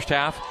scoreless first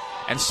half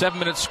and 7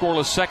 minutes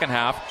scoreless second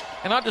half.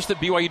 And not just that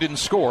BYU didn't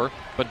score,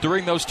 but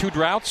during those 2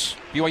 droughts,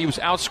 BYU was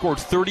outscored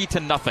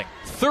 30-0.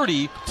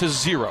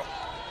 30-0.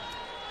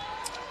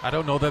 I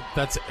don't know that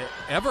that's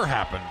ever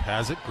happened,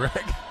 has it,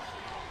 Greg?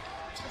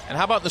 And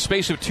how about in the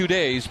space of 2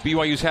 days,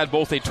 BYU's had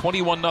both a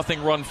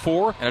 21-0 run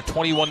for and a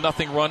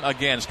 21-0 run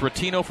against.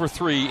 Ratino for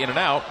 3, in and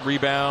out,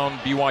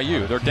 rebound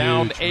BYU. They're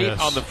down 8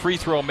 on the free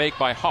throw make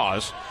by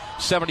Haas,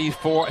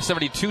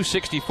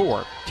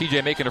 72-64.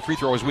 TJ making a free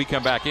throw as we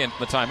come back in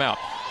from the timeout.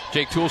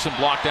 Jake Toulson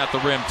blocked at the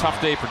rim.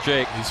 Tough day for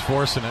Jake. He's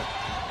forcing it.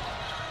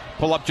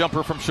 Pull-up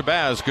jumper from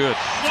Shabazz. Good.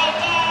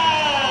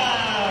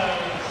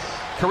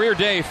 Career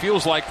day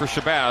feels like for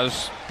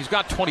Shabazz. He's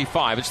got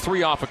 25. It's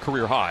 3 off a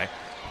career high.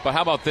 But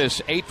how about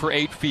this? 8 for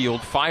 8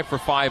 field, 5 for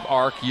 5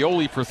 arc.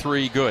 Yoli for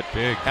 3. Good.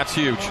 Big. That's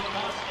huge.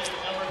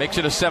 Makes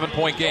it a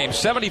 7-point game.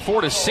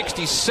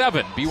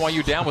 74-67.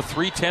 BYU down with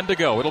 3:10 to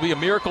go. It'll be a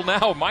miracle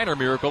now, a minor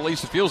miracle, at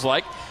least it feels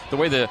like. The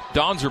way the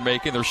Dons are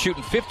making, they're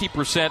shooting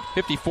 50%,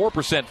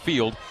 54%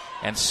 field,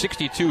 and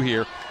 62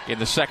 here in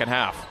the second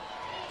half.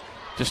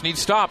 Just need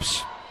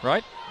stops,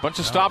 right? Bunch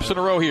of stops in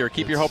a row here.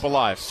 Keep your hope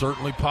alive.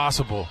 Certainly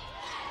possible.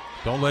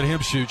 Don't let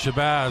him shoot,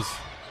 Shabazz.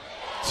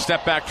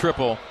 Step back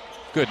triple.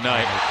 Good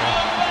night.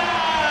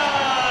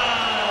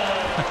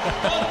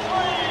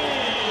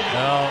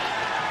 Well,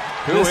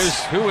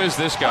 who is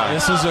this guy?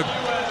 This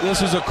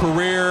is a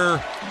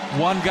career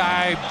one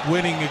guy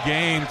winning a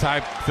game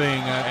type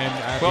thing,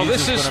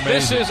 this is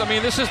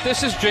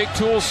Jake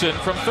Toulson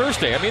from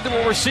Thursday. I mean,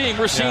 what we're seeing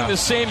the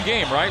same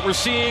game, right? We're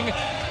seeing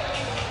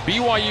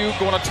BYU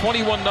go on a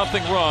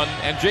 21-0 run,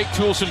 and Jake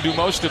Toulson do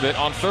most of it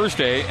on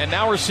Thursday, and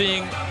now we're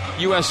seeing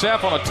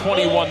USF on a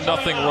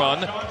 21-0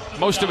 run.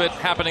 Most of it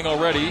happening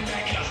already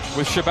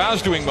with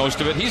Shabazz doing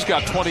most of it. He's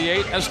got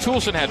 28, as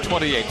Toulson had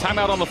 28.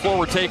 Timeout on the floor,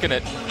 we're taking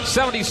it.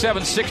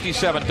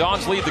 77-67.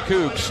 Dons lead the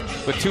Cougs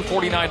with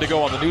 2:49 to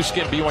go on the new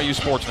skin BYU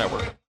Sports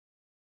Network.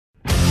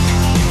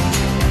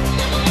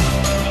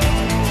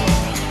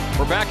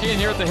 We're back in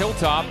here at the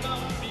Hilltop.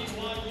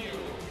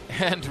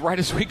 And right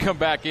as we come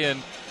back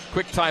in,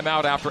 quick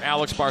timeout after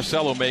Alex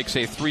Barcelo makes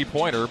a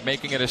 3-pointer,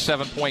 making it a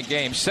 7-point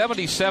game.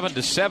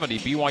 77-70,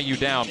 BYU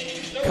down.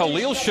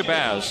 Khalil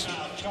Shabazz.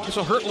 This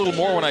will hurt a little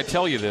more when I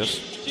tell you this.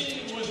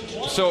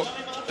 So,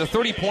 the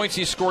 30 points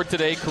he scored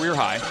today, career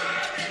high.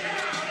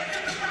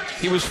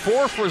 He was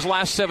 4 for his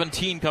last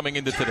 17 coming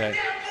into today.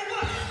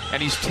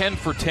 And he's 10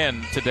 for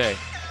 10 today.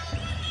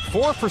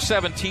 4 for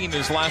 17 in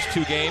his last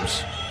 2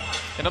 games.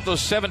 And of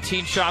those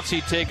 17 shots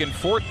he'd taken,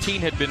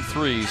 14 had been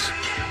threes.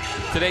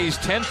 Today he's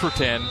 10 for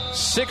 10,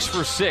 6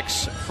 for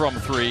 6 from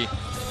 3,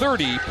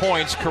 30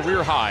 points,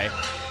 career high.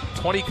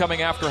 20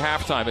 coming after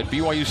halftime, and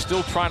BYU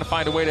still trying to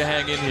find a way to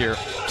hang in here.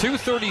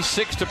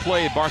 2:36 to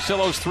play.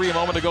 Barcelo's 3 a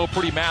moment ago,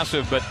 pretty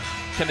massive, but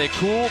can they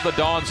cool the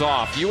Dons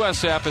off?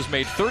 USF has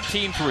made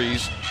 13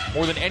 threes,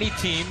 more than any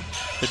team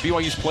that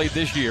BYU's played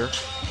this year.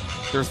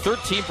 They're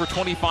 13 for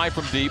 25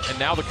 from deep, and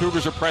now the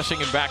Cougars are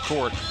pressing in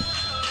backcourt.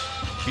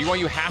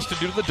 BYU has to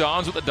do to the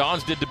Dons what the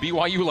Dons did to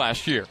BYU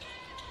last year.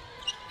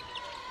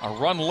 A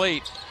run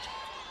late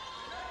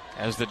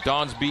as the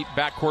Dons beat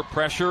backcourt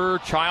pressure.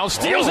 Childs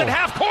steals it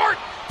half court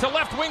to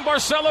left wing.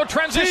 Barcelo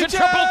transition TJ!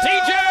 triple.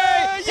 TJ!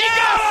 Yes! He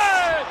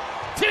got it!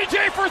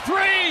 TJ for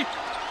 3.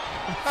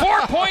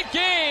 4-point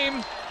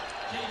game.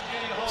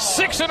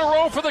 6 in a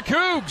row for the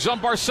Cougs on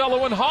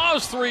Barcelo and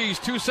Haas threes.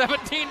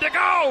 2:17 to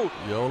go.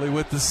 Yoli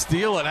with the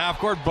steal at half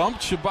court.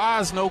 Bumped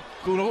Shabazz. No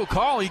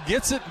call. He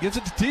gets it to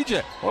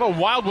TJ. What a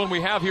wild one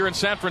we have here in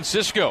San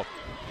Francisco.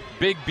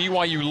 Big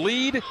BYU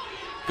lead.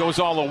 Goes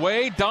all the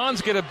way.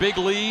 Dons get a big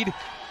lead.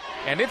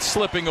 And it's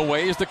slipping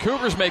away as the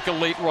Cougars make a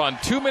late run.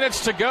 2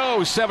 minutes to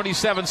go.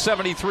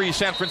 77-73.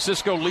 San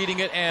Francisco leading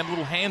it. And a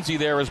little handsy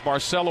there as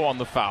Barcelo on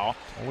the foul.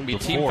 Be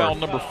team foul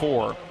number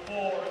 4.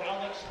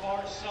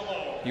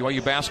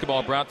 BYU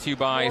basketball brought to you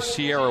by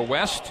Sierra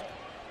West.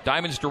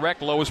 Diamonds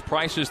Direct, lowest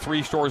prices.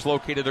 3 stores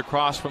located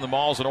across from the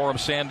malls in Orem,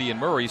 Sandy, and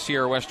Murray.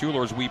 Sierra West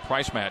Jewelers, we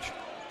price match.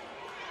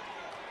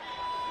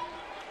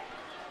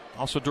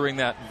 Also during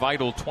that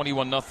vital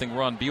 21-0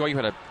 run, BYU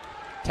had a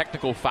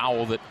technical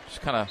foul that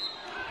just kind of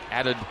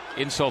added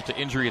insult to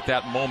injury at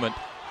that moment,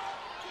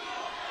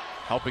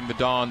 helping the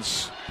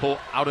Dons pull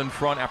out in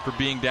front after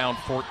being down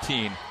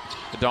 14.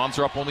 The Dons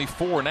are up only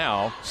 4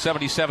 now,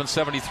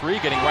 77-73,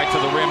 getting right to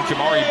the rim,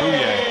 Jamari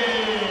Bouye.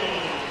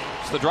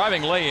 the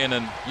driving lay-in,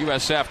 and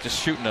USF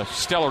just shooting a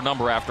stellar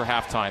number after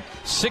halftime,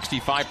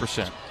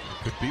 65%.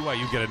 Could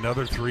BYU get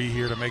another three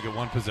here to make it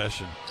one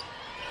possession?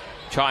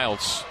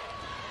 Childs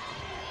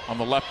on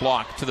the left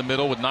block to the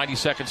middle with 90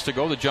 seconds to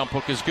go. The jump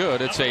hook is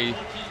good. It's a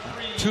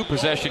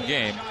two-possession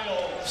game,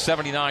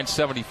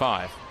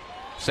 79-75.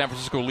 San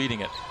Francisco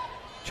leading it.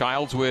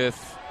 Childs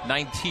with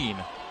 19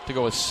 to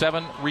go with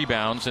 7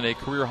 rebounds and a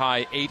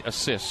career-high 8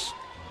 assists.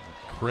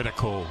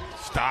 Critical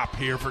stop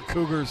here for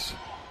Cougars.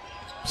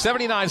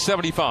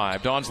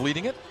 79-75. Dons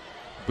leading it.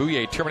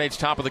 Bouye terminates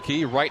top of the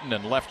key.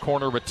 Reitinen, left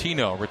corner,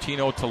 Ratino.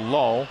 Ratino to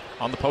Lull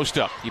on the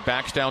post-up. He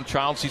backs down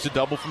Childs. Sees a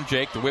double from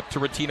Jake. The whip to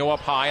Ratino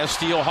up high. A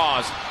steal,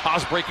 Haas.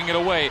 Haas breaking it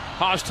away.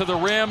 Haas to the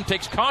rim.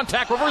 Takes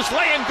contact. Reverse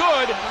lay-in.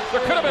 Good. There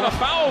could have been a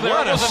foul there.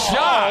 What it wasn't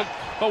shot. called.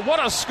 But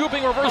what a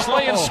scooping reverse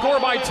lay-in score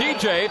by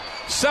TJ.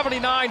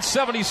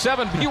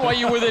 79-77.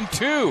 BYU within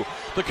 2.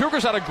 The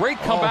Cougars had a great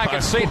comeback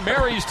at St.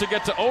 Mary's to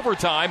get to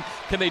overtime.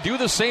 Can they do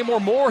the same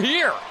or more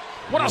here?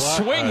 What a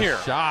swing here.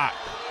 Shot.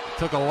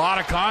 Took a lot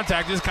of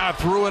contact, just kind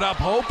of threw it up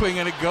hoping,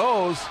 and it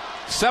goes.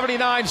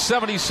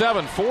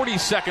 79-77, 40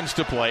 seconds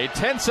to play.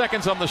 10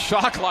 seconds on the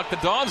shot clock. The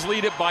Dons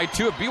lead it by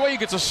 2. If BYU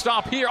gets a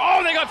stop here.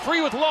 Oh, they got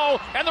free with Lowe,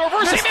 and the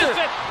reverse. He missed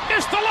it.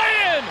 Missed the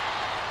lay-in.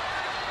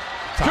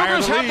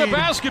 Cougars have the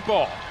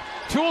basketball.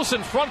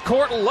 Toulson front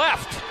court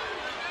left.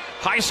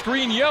 High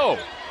screen Yo.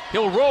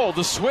 He'll roll.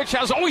 The switch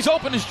has always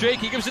open as Jake.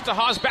 He gives it to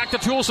Haas. Back to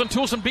Toulson.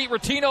 Toulson beat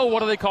Ratino.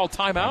 What do they call?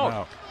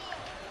 Timeout.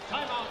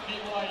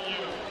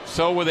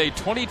 So with a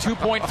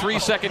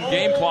 22.3-second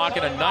game clock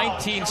and a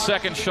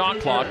 19-second shot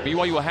clock,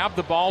 BYU will have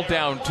the ball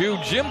down 2.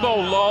 Jimbo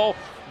Lowe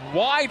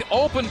wide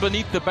open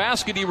beneath the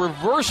basket. He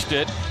reversed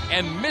it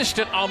and missed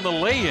it on the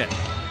lay-in.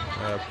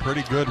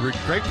 Pretty good.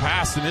 Great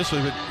pass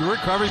initially, but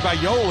recovery by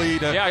Yoli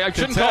to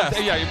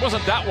it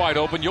wasn't that wide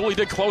open. Yoli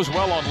did close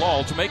well on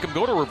Lull to make him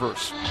go to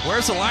reverse.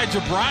 Where's Elijah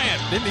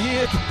Bryant? Didn't he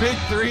hit the big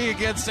 3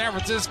 against San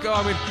Francisco?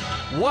 I mean,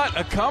 what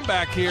a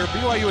comeback here.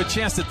 BYU a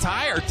chance to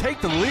tie or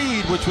take the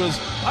lead, which was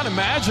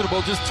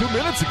unimaginable just 2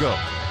 minutes ago.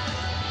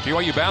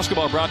 BYU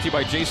basketball brought to you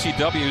by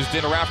JCW's.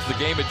 Dinner after the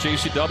game at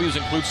JCW's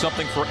includes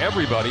something for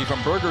everybody,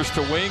 from burgers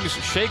to wings,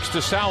 shakes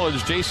to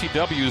salads.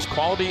 JCW's,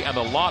 quality and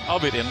a lot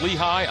of it in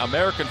Lehigh,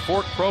 American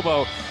Fork,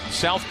 Provo,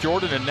 South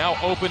Jordan, and now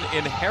open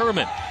in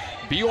Harriman.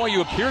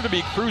 BYU appeared to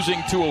be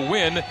cruising to a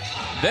win,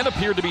 then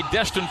appeared to be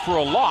destined for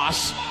a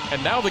loss,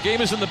 and now the game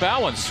is in the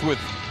balance with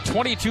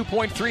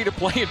 22.3 to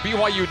play and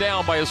BYU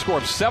down by a score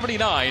of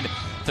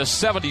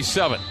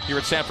 79-77 here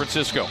at San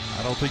Francisco.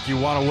 I don't think you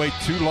want to wait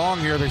too long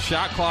here. The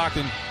shot clock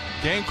and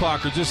game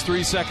clock are just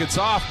 3 seconds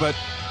off, but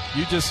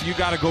you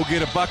got to go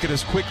get a bucket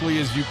as quickly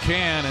as you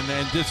can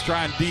and just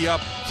try and D up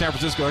San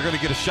Francisco. They're going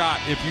to get a shot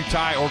if you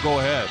tie or go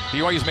ahead.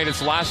 BYU's made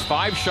its last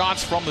 5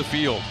 shots from the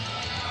field.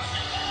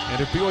 And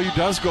if BYU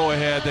does go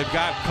ahead, they've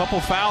got a couple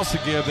fouls to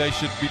give they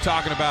should be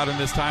talking about in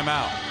this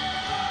timeout.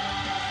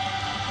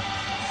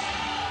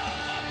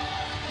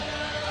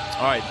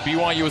 All right,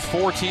 BYU with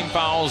 14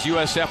 fouls,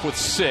 USF with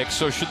 6.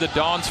 So should the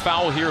Dons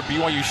foul here,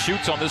 BYU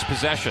shoots on this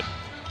possession.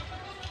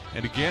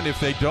 And again, if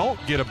they don't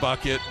get a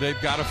bucket, they've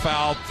got to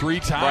foul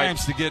 3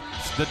 times to get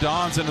the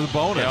Dons into the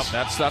bonus.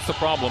 Yep, that's the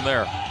problem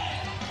there.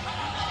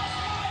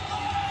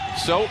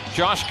 So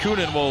Josh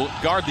Coonan will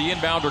guard the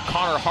inbounder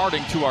Connor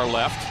Harding to our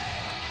left.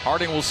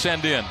 Harding will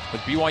send in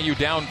with BYU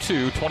down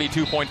 2,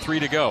 22.3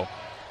 to go.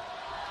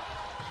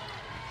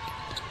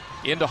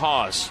 Into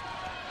Haas.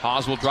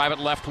 Haas will drive it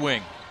left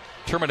wing.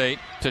 Terminate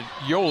to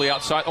Yoli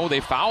outside. Oh,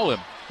 they foul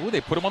him. Oh,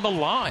 they put him on the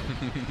line.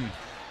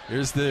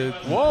 Here's the...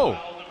 Whoa.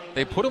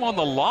 They put him on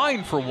the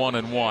line for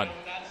 1-1.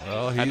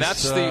 Well, and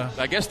that's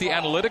I guess the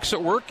analytics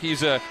at work.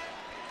 He's a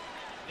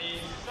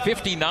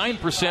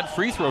 59%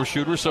 free throw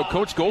shooter, so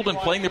Coach Golden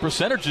playing the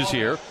percentages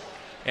here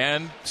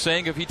and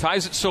saying if he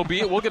ties it, so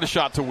be it. We'll get a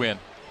shot to win.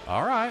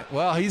 All right.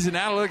 Well, he's an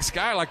analytics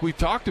guy like we've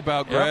talked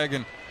about, Greg,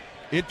 and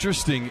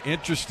interesting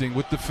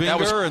with the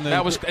finger.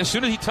 That was as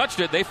soon as he touched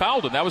it, they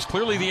fouled him. That was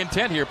clearly the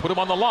intent here. Put him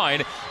on the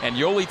line. And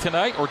Yoli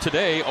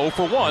today, 0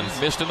 for 1,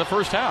 missed in the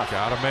first half.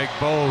 Got to make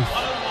both.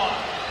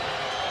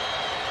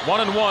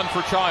 1-1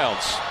 for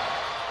Childs.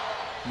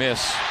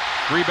 Miss.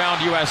 Rebound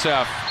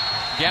USF.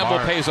 Gamble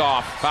pays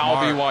off. Foul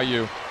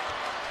BYU.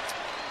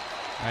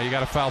 Now you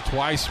got to foul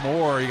twice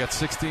more. You got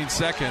 16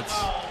 seconds.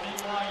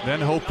 Then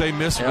hope they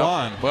miss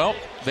one. Well,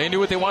 they knew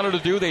what they wanted to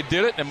do. They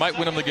did it and might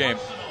win them the game.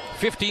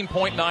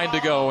 15.9 to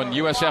go in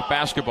USF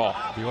basketball.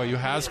 BYU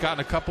has gotten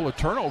a couple of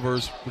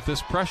turnovers with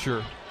this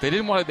pressure. They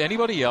didn't want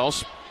anybody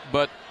else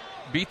but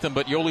beat them,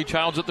 but Yoli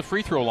Childs at the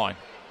free throw line.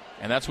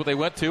 And that's what they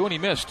went to, and he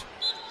missed.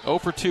 0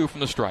 for 2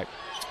 from the stripe.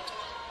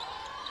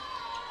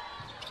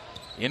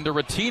 Into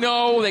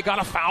Ratino. They got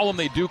to foul him.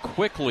 They do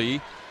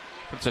quickly.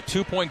 It's a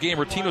 2-point game.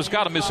 Ratino's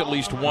got to miss at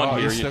least one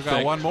here. He's still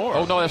got one more.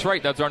 Oh, no, that's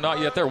right. They're not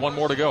yet there. One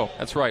more to go.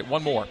 That's right.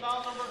 One more.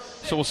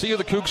 So we'll see who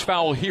the Cougs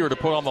foul here to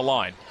put on the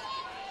line.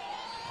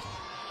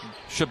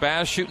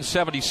 Shabazz shooting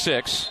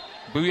 76.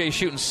 Bouye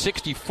shooting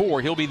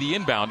 64. He'll be the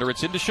inbounder.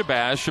 It's into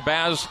Shabazz.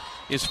 Shabazz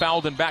is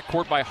fouled in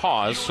backcourt by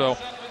Haas. So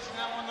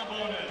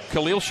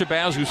Khalil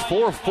Shabazz, who's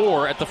 4 of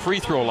 4 at the free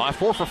throw line.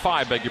 4 for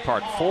 5, beg your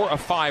pardon. 4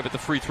 of 5 at the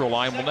free throw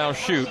line. Will now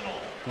shoot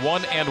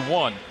 1 and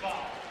 1.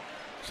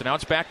 So now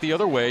it's back the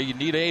other way. You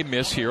need a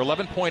miss here.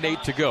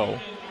 11.8 to go.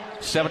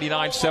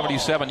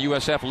 79-77,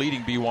 USF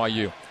leading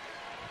BYU.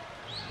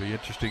 Be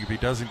interesting if he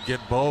doesn't get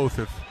both.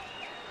 If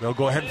they'll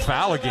go ahead and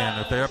foul again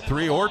if they're up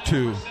 3 or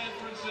 2.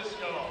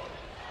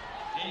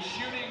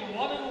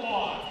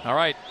 All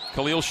right,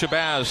 Khalil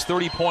Shabazz,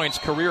 30 points,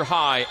 career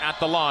high at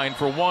the line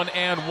for 1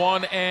 and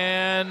 1,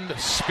 and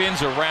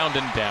spins around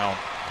and down.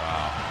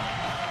 Wow.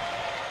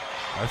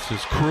 That's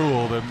just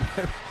cruel to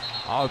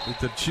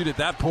shoot it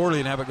that poorly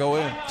and have it go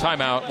in.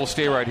 Timeout. We'll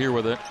stay right here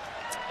with it.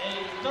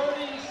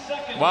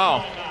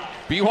 Wow.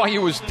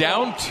 BYU was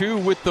down 2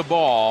 with the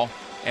ball,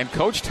 and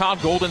Coach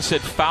Todd Golden said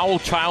foul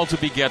Childs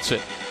if he gets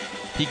it.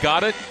 He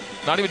got it,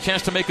 not even a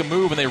chance to make a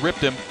move, and they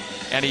ripped him.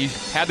 And he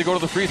had to go to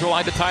the free throw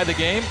line to tie the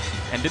game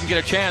and didn't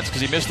get a chance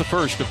because he missed the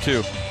first of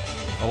 2.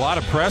 A lot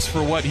of press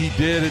for what he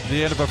did at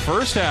the end of the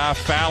first half,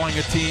 fouling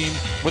a team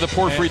with a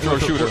poor free throw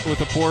shooter.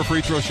 With a poor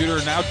free throw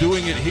shooter. Now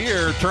doing it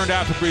here turned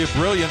out to be a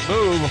brilliant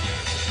move.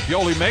 He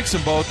only makes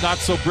them both not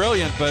so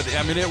brilliant, but,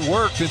 I mean, it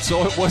worked, and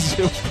so it was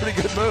a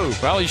pretty good move.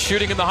 Well, he's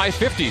shooting in the high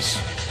 50s.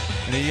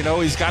 And,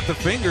 he's got the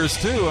fingers,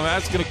 too, and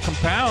that's going to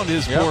compound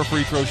his poor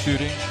free throw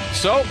shooting.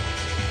 So,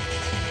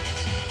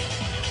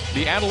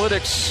 the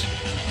analytics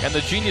and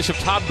the genius of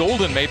Todd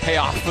Golden may pay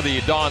off for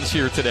the Dons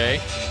here today.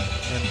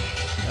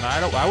 And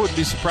I wouldn't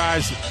be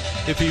surprised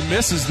if he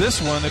misses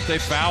this one if they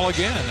foul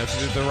again.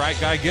 If the right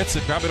guy gets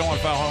it, probably don't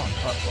want to foul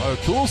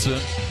Toulson.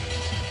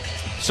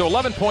 So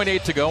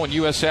 11.8 to go, and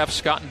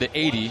USF's gotten to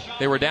 80.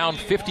 They were down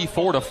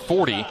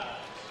 54-40,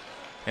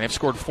 and have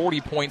scored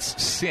 40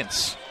 points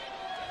since.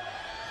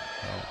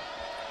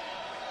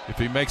 If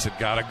he makes it,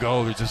 gotta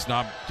go. There's just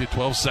not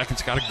 12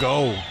 seconds, gotta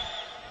go.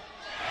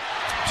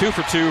 2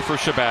 for 2 for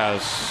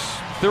Shabazz.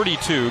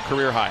 32,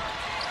 career high.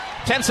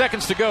 10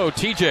 seconds to go.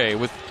 TJ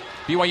with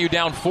BYU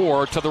down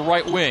 4 to the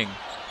right wing.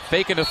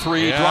 Faking a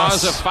 3,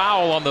 draws a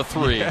foul on the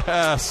 3.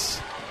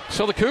 Yes.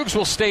 So the Cougs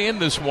will stay in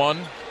this one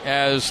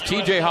as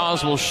TJ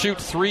Haas will shoot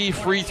 3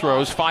 free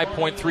throws,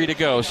 5.3 to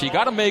go. So you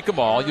got to make them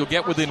all. You'll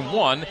get within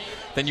 1.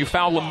 Then you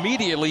foul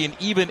immediately, and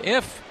even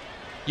if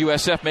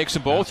USF makes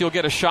them both, you'll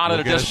get a shot at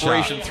a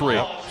desperation 3.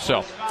 Yep. So,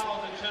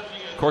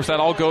 of course, that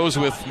all goes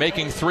with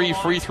making 3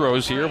 free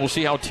throws here. We'll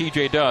see how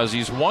TJ does.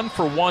 He's 1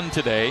 for 1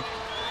 today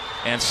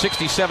and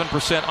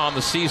 67% on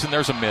the season.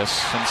 There's a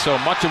miss. And so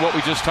much of what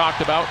we just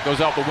talked about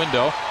goes out the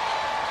window.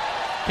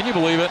 Can you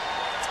believe it?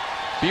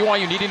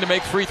 BYU needing to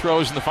make free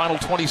throws in the final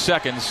 20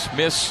 seconds.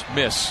 Miss. One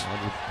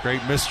of the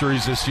great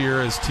mysteries this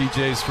year is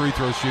TJ's free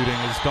throw shooting.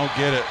 I just don't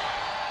get it.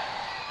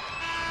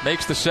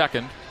 Makes the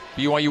second.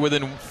 BYU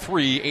within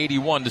 3,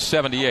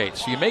 81-78.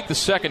 So you make the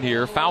second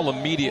here, foul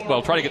immediate.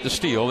 Well, try to get the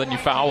steal, then you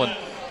foul and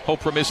hope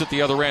for a miss at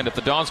the other end. If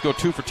the Dons go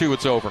 2 for 2,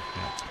 it's over.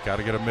 Got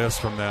to get a miss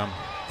from them.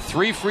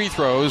 3 free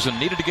throws and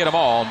needed to get them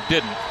all and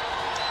didn't.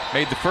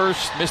 Made the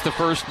first, missed the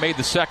first, made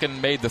the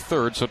second, made the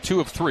third. So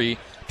 2 of 3,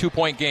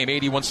 2-point game,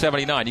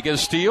 81-79. You get a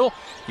steal,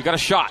 you got a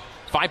shot.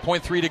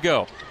 5.3 to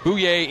go.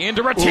 Bouye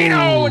into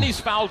Ratino, and he's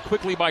fouled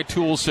quickly by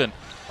Toulson.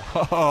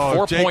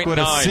 Oh, Jake would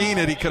have seen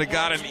it. He could have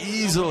got it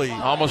easily.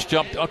 Almost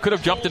jumped. Could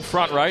have jumped in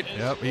front, right?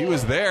 Yep, he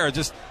was there.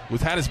 Just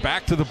had his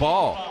back to the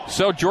ball.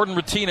 So Jordan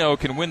Ratino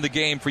can win the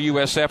game for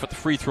USF at the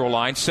free throw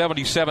line.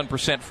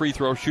 77% free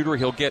throw shooter.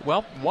 He'll get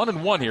 1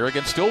 and 1 here.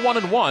 Again, still 1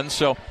 and 1.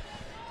 So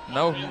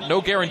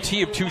no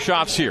guarantee of 2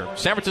 shots here.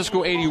 San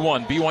Francisco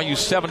 81, BYU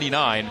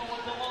 79,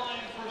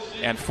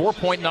 and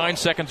 4.9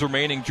 seconds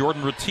remaining.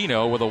 Jordan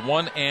Ratino with a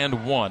 1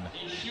 and 1.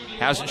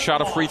 Hasn't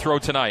shot a free throw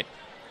tonight.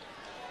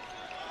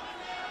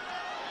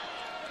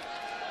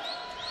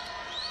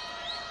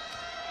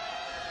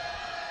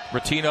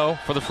 Ratino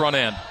for the front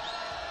end.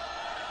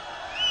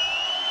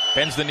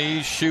 Bends the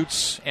knees,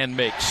 shoots, and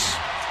makes.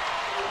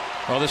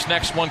 Well, this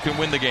next one can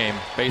win the game,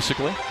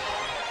 basically.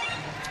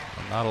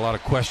 Not a lot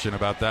of question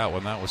about that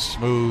one. That was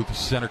smooth,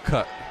 center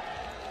cut.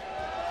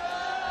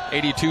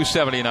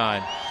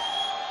 82-79.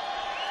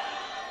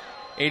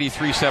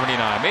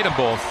 83-79. Made them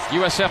both.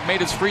 USF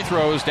made its free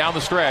throws down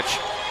the stretch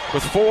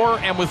with 4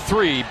 and with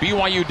 3.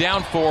 BYU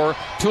down 4.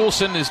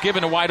 Toulson is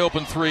given a wide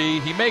open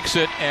 3. He makes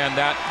it, and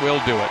that will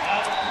do it.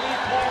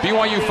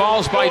 BYU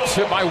falls by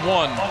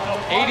 1,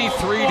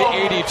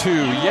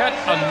 83-82. Yet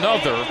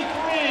another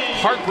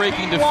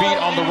heartbreaking defeat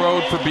on the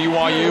road for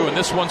BYU, and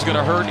this one's going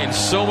to hurt in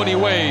so many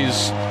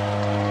ways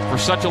for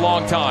such a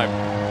long time.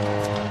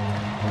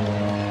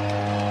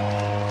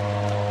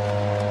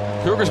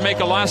 Cougars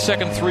make a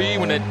last-second 3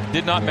 when it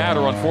did not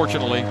matter,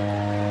 unfortunately.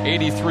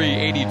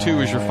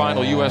 83-82 is your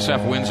final.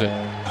 USF wins it.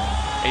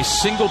 A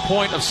single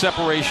point of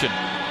separation.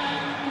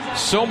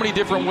 So many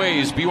different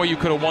ways BYU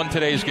could have won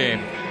today's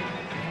game.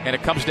 And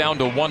it comes down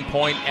to 1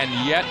 point, and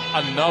yet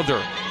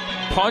another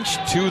punch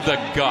to the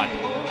gut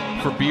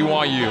for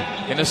BYU.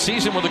 In a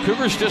season where the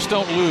Cougars just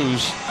don't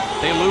lose,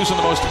 they lose in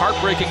the most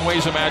heartbreaking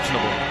ways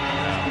imaginable.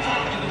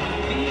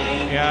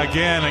 Yeah,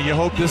 again, you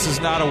hope this is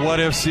not a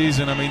what-if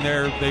season. I mean,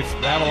 they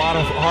have a lot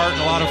of heart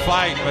and a lot of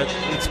fight, but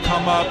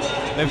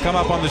they've come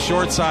up on the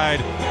short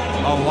side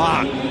a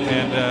lot,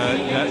 and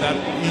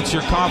that eats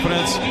your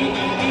confidence.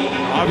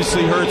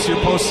 Obviously hurts your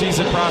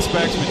postseason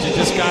prospects, but you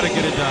just got to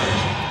get it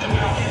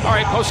done. All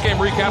right, postgame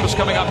recap is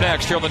coming up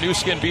next here on the new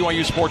skin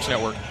BYU Sports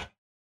Network.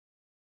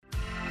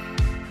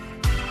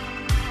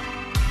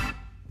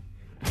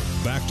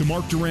 Back to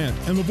Mark Durrant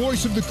and the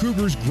voice of the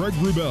Cougars, Greg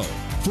Wrubell,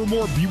 for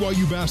more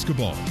BYU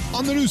basketball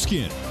on the new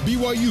skin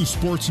BYU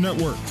Sports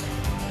Network.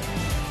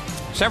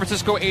 San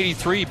Francisco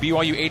 83,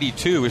 BYU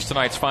 82 is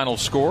tonight's final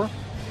score.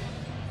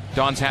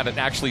 Dons had it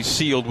actually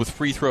sealed with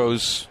free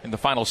throws in the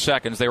final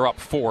seconds. They were up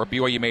 4.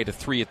 BYU made a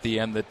 3 at the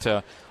end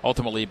that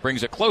ultimately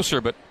brings it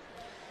closer, but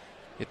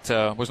it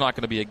was not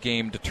going to be a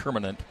game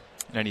determinant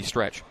in any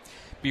stretch.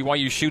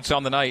 BYU shoots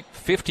on the night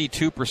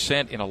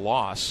 52% in a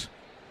loss.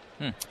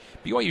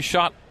 BYU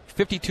shot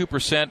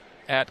 52%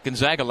 at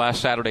Gonzaga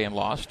last Saturday and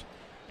lost.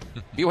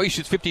 BYU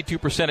shoots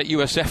 52% at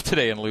USF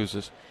today and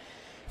loses.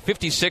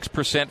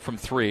 56% from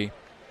 3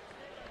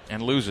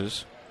 and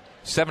loses.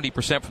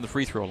 70% from the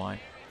free throw line.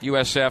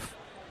 USF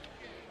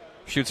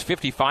shoots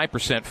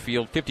 55%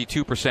 field,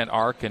 52%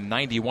 arc, and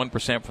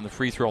 91% from the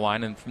free throw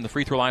line. And from the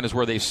free throw line is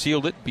where they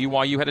sealed it.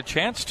 BYU had a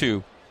chance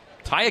to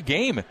tie a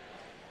game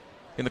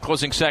in the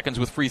closing seconds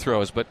with free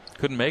throws, but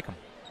couldn't make them.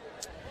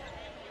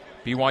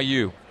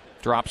 BYU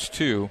drops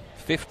to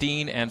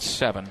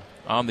 15-7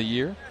 on the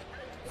year,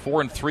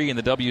 4-3 in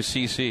the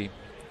WCC.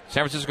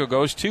 San Francisco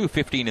goes to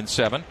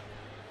 15-7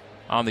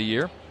 on the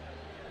year.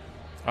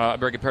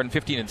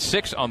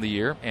 15-6 on the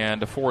year,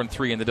 and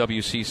 4-3 in the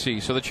WCC.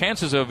 So the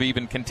chances of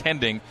even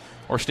contending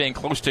or staying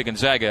close to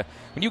Gonzaga,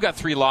 when you got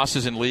 3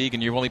 losses in league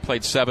and you've only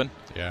played 7.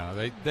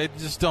 Yeah, they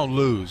just don't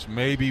lose.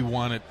 Maybe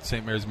one at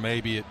St. Mary's,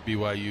 maybe at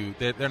BYU.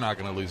 They're not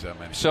going to lose that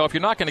many. So if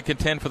you're not going to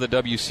contend for the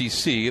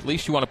WCC, at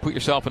least you want to put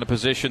yourself in a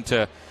position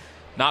to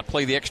not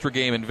play the extra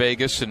game in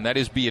Vegas, and that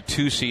is be a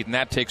 2 seed, and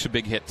that takes a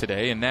big hit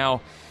today. And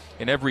now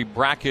in every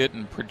bracket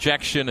and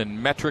projection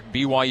and metric,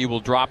 BYU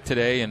will drop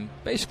today. And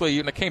basically,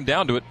 when it came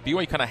down to it,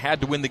 BYU kind of had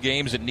to win the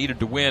games it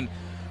needed to win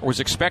or was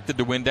expected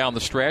to win down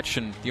the stretch.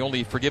 And the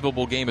only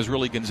forgivable game is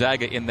really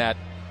Gonzaga in that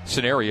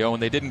scenario,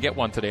 and they didn't get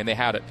one today, and they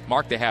had it.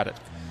 Mark, they had it.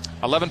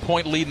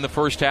 11-point lead in the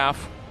first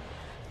half.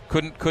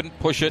 Couldn't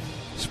push it.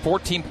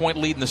 14-point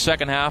lead in the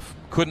second half.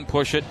 Couldn't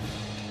push it.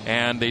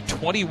 And a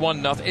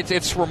 21-0.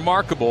 It's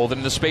remarkable that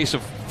in the space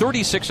of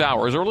 36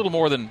 hours, or a little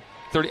more than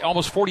 30,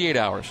 almost 48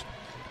 hours,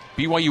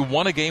 BYU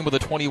won a game with a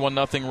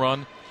 21-0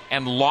 run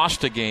and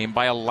lost a game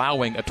by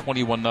allowing a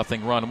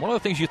 21-0 run. And one of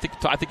the things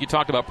I think you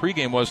talked about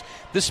pregame was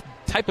this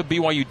type of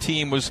BYU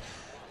team was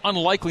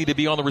unlikely to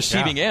be on the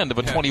receiving end of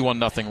a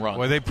 21-0 run.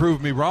 Well, they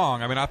proved me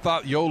wrong. I mean, I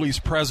thought Yoli's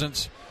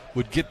presence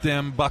would get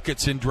them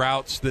buckets in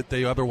droughts that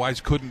they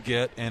otherwise couldn't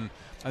get, and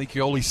I think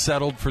Yoli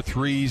settled for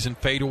threes and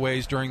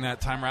fadeaways during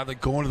that time rather than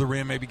going to the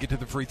rim, maybe get to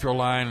the free throw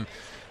line.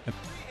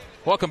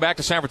 Welcome back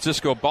to San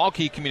Francisco.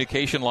 Ballkey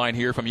communication line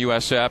here from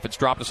USF. It's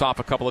dropped us off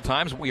a couple of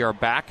times. We are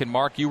back. And,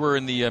 Mark, you were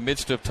in the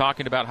midst of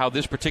talking about how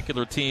this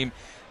particular team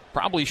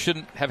probably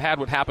shouldn't have had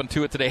what happened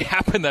to it today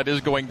happen, that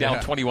is going down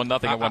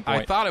 21-0 at one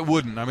point. I thought it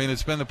wouldn't. I mean,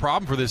 it's been the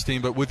problem for this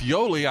team. But with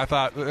Yoli, I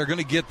thought they're going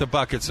to get the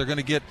buckets. They're going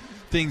to get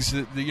things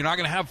that you're not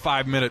going to have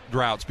 5-minute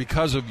droughts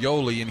because of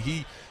Yoli. And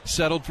he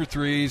settled for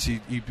threes. He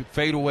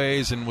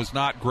fadeaways and was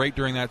not great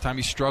during that time.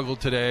 He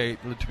struggled today,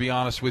 to be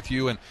honest with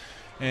you.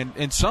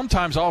 And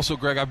sometimes also,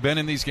 Greg, I've been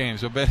in these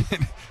games. I've been,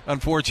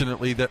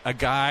 unfortunately, that a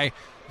guy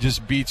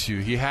just beats you.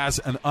 He has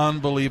an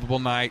unbelievable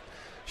night.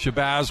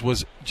 Shabazz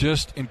was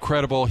just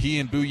incredible. He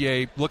and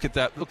Bouye, look at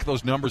that. Look at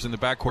those numbers in the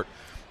backcourt.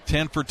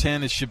 10 for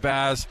 10 is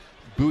Shabazz.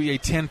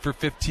 Bouye 10 for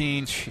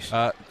 15.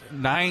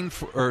 9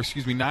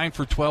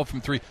 for 12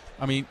 from 3.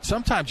 I mean,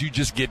 sometimes you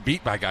just get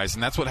beat by guys,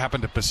 and that's what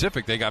happened to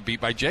Pacific. They got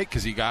beat by Jake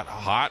because he got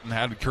hot and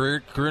had a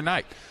career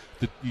night.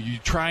 You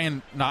try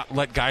and not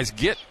let guys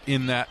get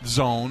in that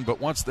zone, but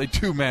once they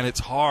do, man, it's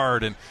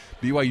hard. And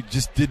BYU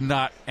just did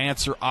not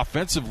answer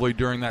offensively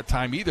during that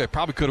time either. They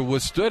probably could have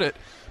withstood it,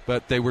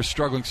 but they were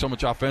struggling so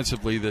much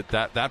offensively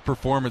that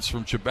performance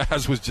from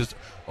Shabazz was just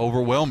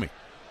overwhelming.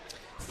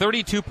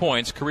 32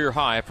 points, career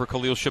high for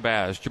Khalil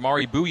Shabazz.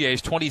 Jamari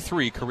Bouye's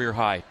 23, career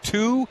high.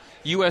 2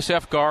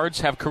 USF guards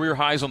have career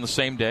highs on the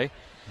same day.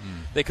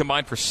 They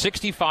combined for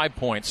 65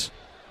 points.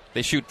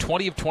 They shoot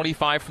 20 of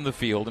 25 from the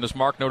field, and as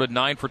Mark noted,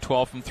 9 for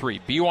 12 from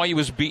 3. BYU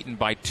was beaten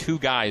by 2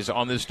 guys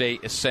on this day,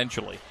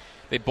 essentially.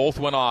 They both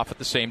went off at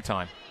the same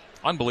time.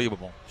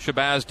 Unbelievable.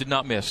 Shabazz did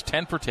not miss.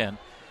 10 for 10,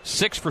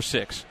 6 for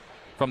 6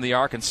 from the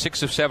arc, and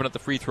 6 of 7 at the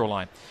free throw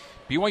line.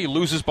 BYU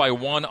loses by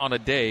 1 on a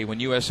day when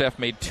USF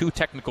made 2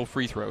 technical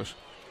free throws.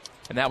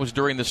 And that was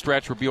during the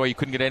stretch where BYU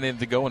couldn't get anything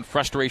to go, and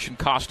frustration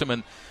cost them,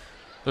 and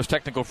those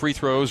technical free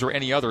throws or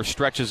any other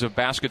stretches of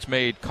baskets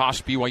made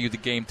cost BYU the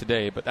game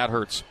today, but that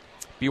hurts.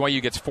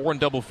 BYU gets 4 in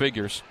double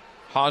figures.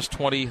 Haas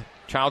 20,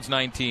 Childs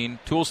 19,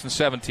 Toulson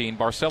 17,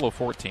 Barcelo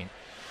 14.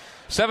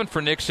 7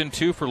 for Nixon,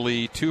 2 for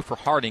Lee, 2 for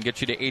Harding,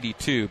 gets you to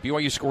 82.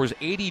 BYU scores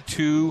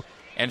 82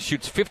 and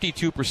shoots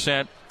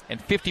 52%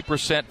 and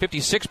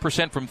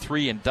 56% from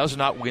three, and does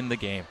not win the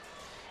game.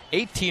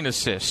 18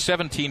 assists,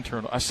 7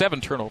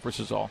 turnovers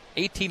is all.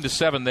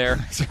 18-7 there.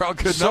 These are all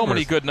good so numbers.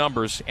 Many good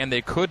numbers, and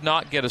they could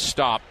not get a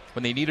stop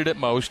when they needed it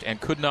most, and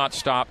could not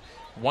stop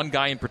one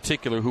guy in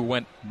particular who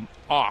went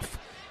off,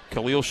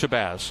 Khalil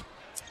Shabazz.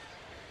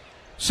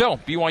 So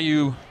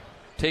BYU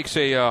takes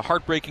a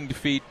heartbreaking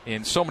defeat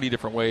in so many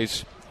different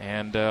ways,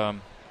 and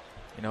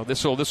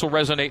this will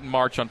resonate in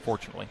March,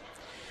 unfortunately.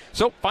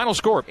 So, final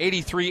score,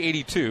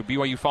 83-82.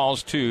 BYU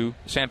falls to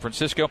San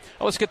Francisco.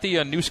 Let's get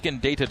the Nu Skin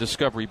Data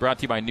Discovery, brought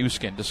to you by Nu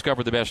Skin.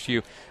 Discover the best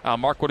you.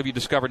 Mark, what have you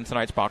discovered in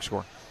tonight's box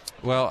score?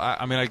 Well,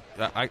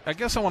 I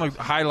guess I want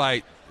to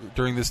highlight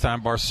during this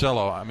time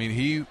Barcelo. I mean,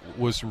 he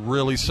was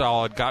really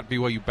solid, got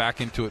BYU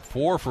back into it.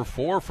 4 for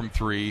 4 from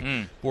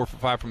 3, 4 for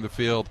 5 from the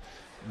field.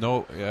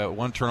 No,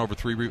 1 turnover,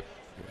 3.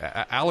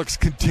 Alex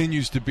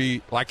continues to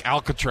be like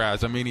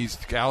Alcatraz. I mean, he's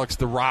Alex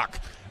the Rock.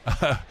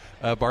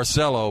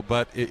 Barcelo,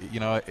 but you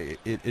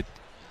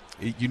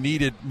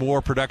needed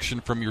more production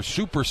from your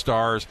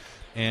superstars,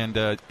 and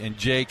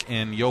Jake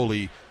and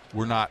Yoli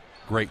were not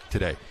great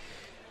today.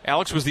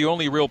 Alex was the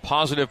only real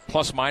positive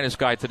plus-minus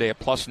guy today at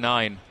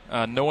 +9.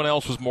 No one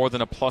else was more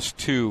than a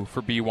 +2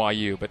 for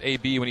BYU, but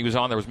AB, when he was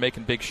on there, was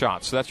making big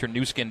shots. So that's your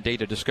Nu Skin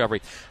Data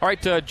Discovery. All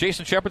right,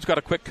 Jason Shepard's got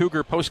a quick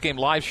Cougar post-game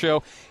live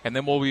show, and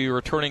then we'll be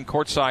returning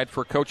courtside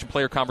for coach and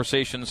player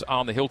conversations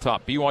on the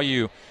Hilltop.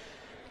 BYU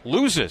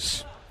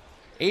loses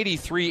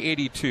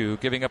 83-82,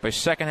 giving up a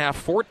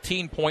second-half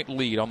 14-point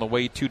lead on the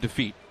way to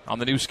defeat on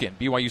the Nu Skin,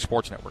 BYU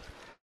Sports Network.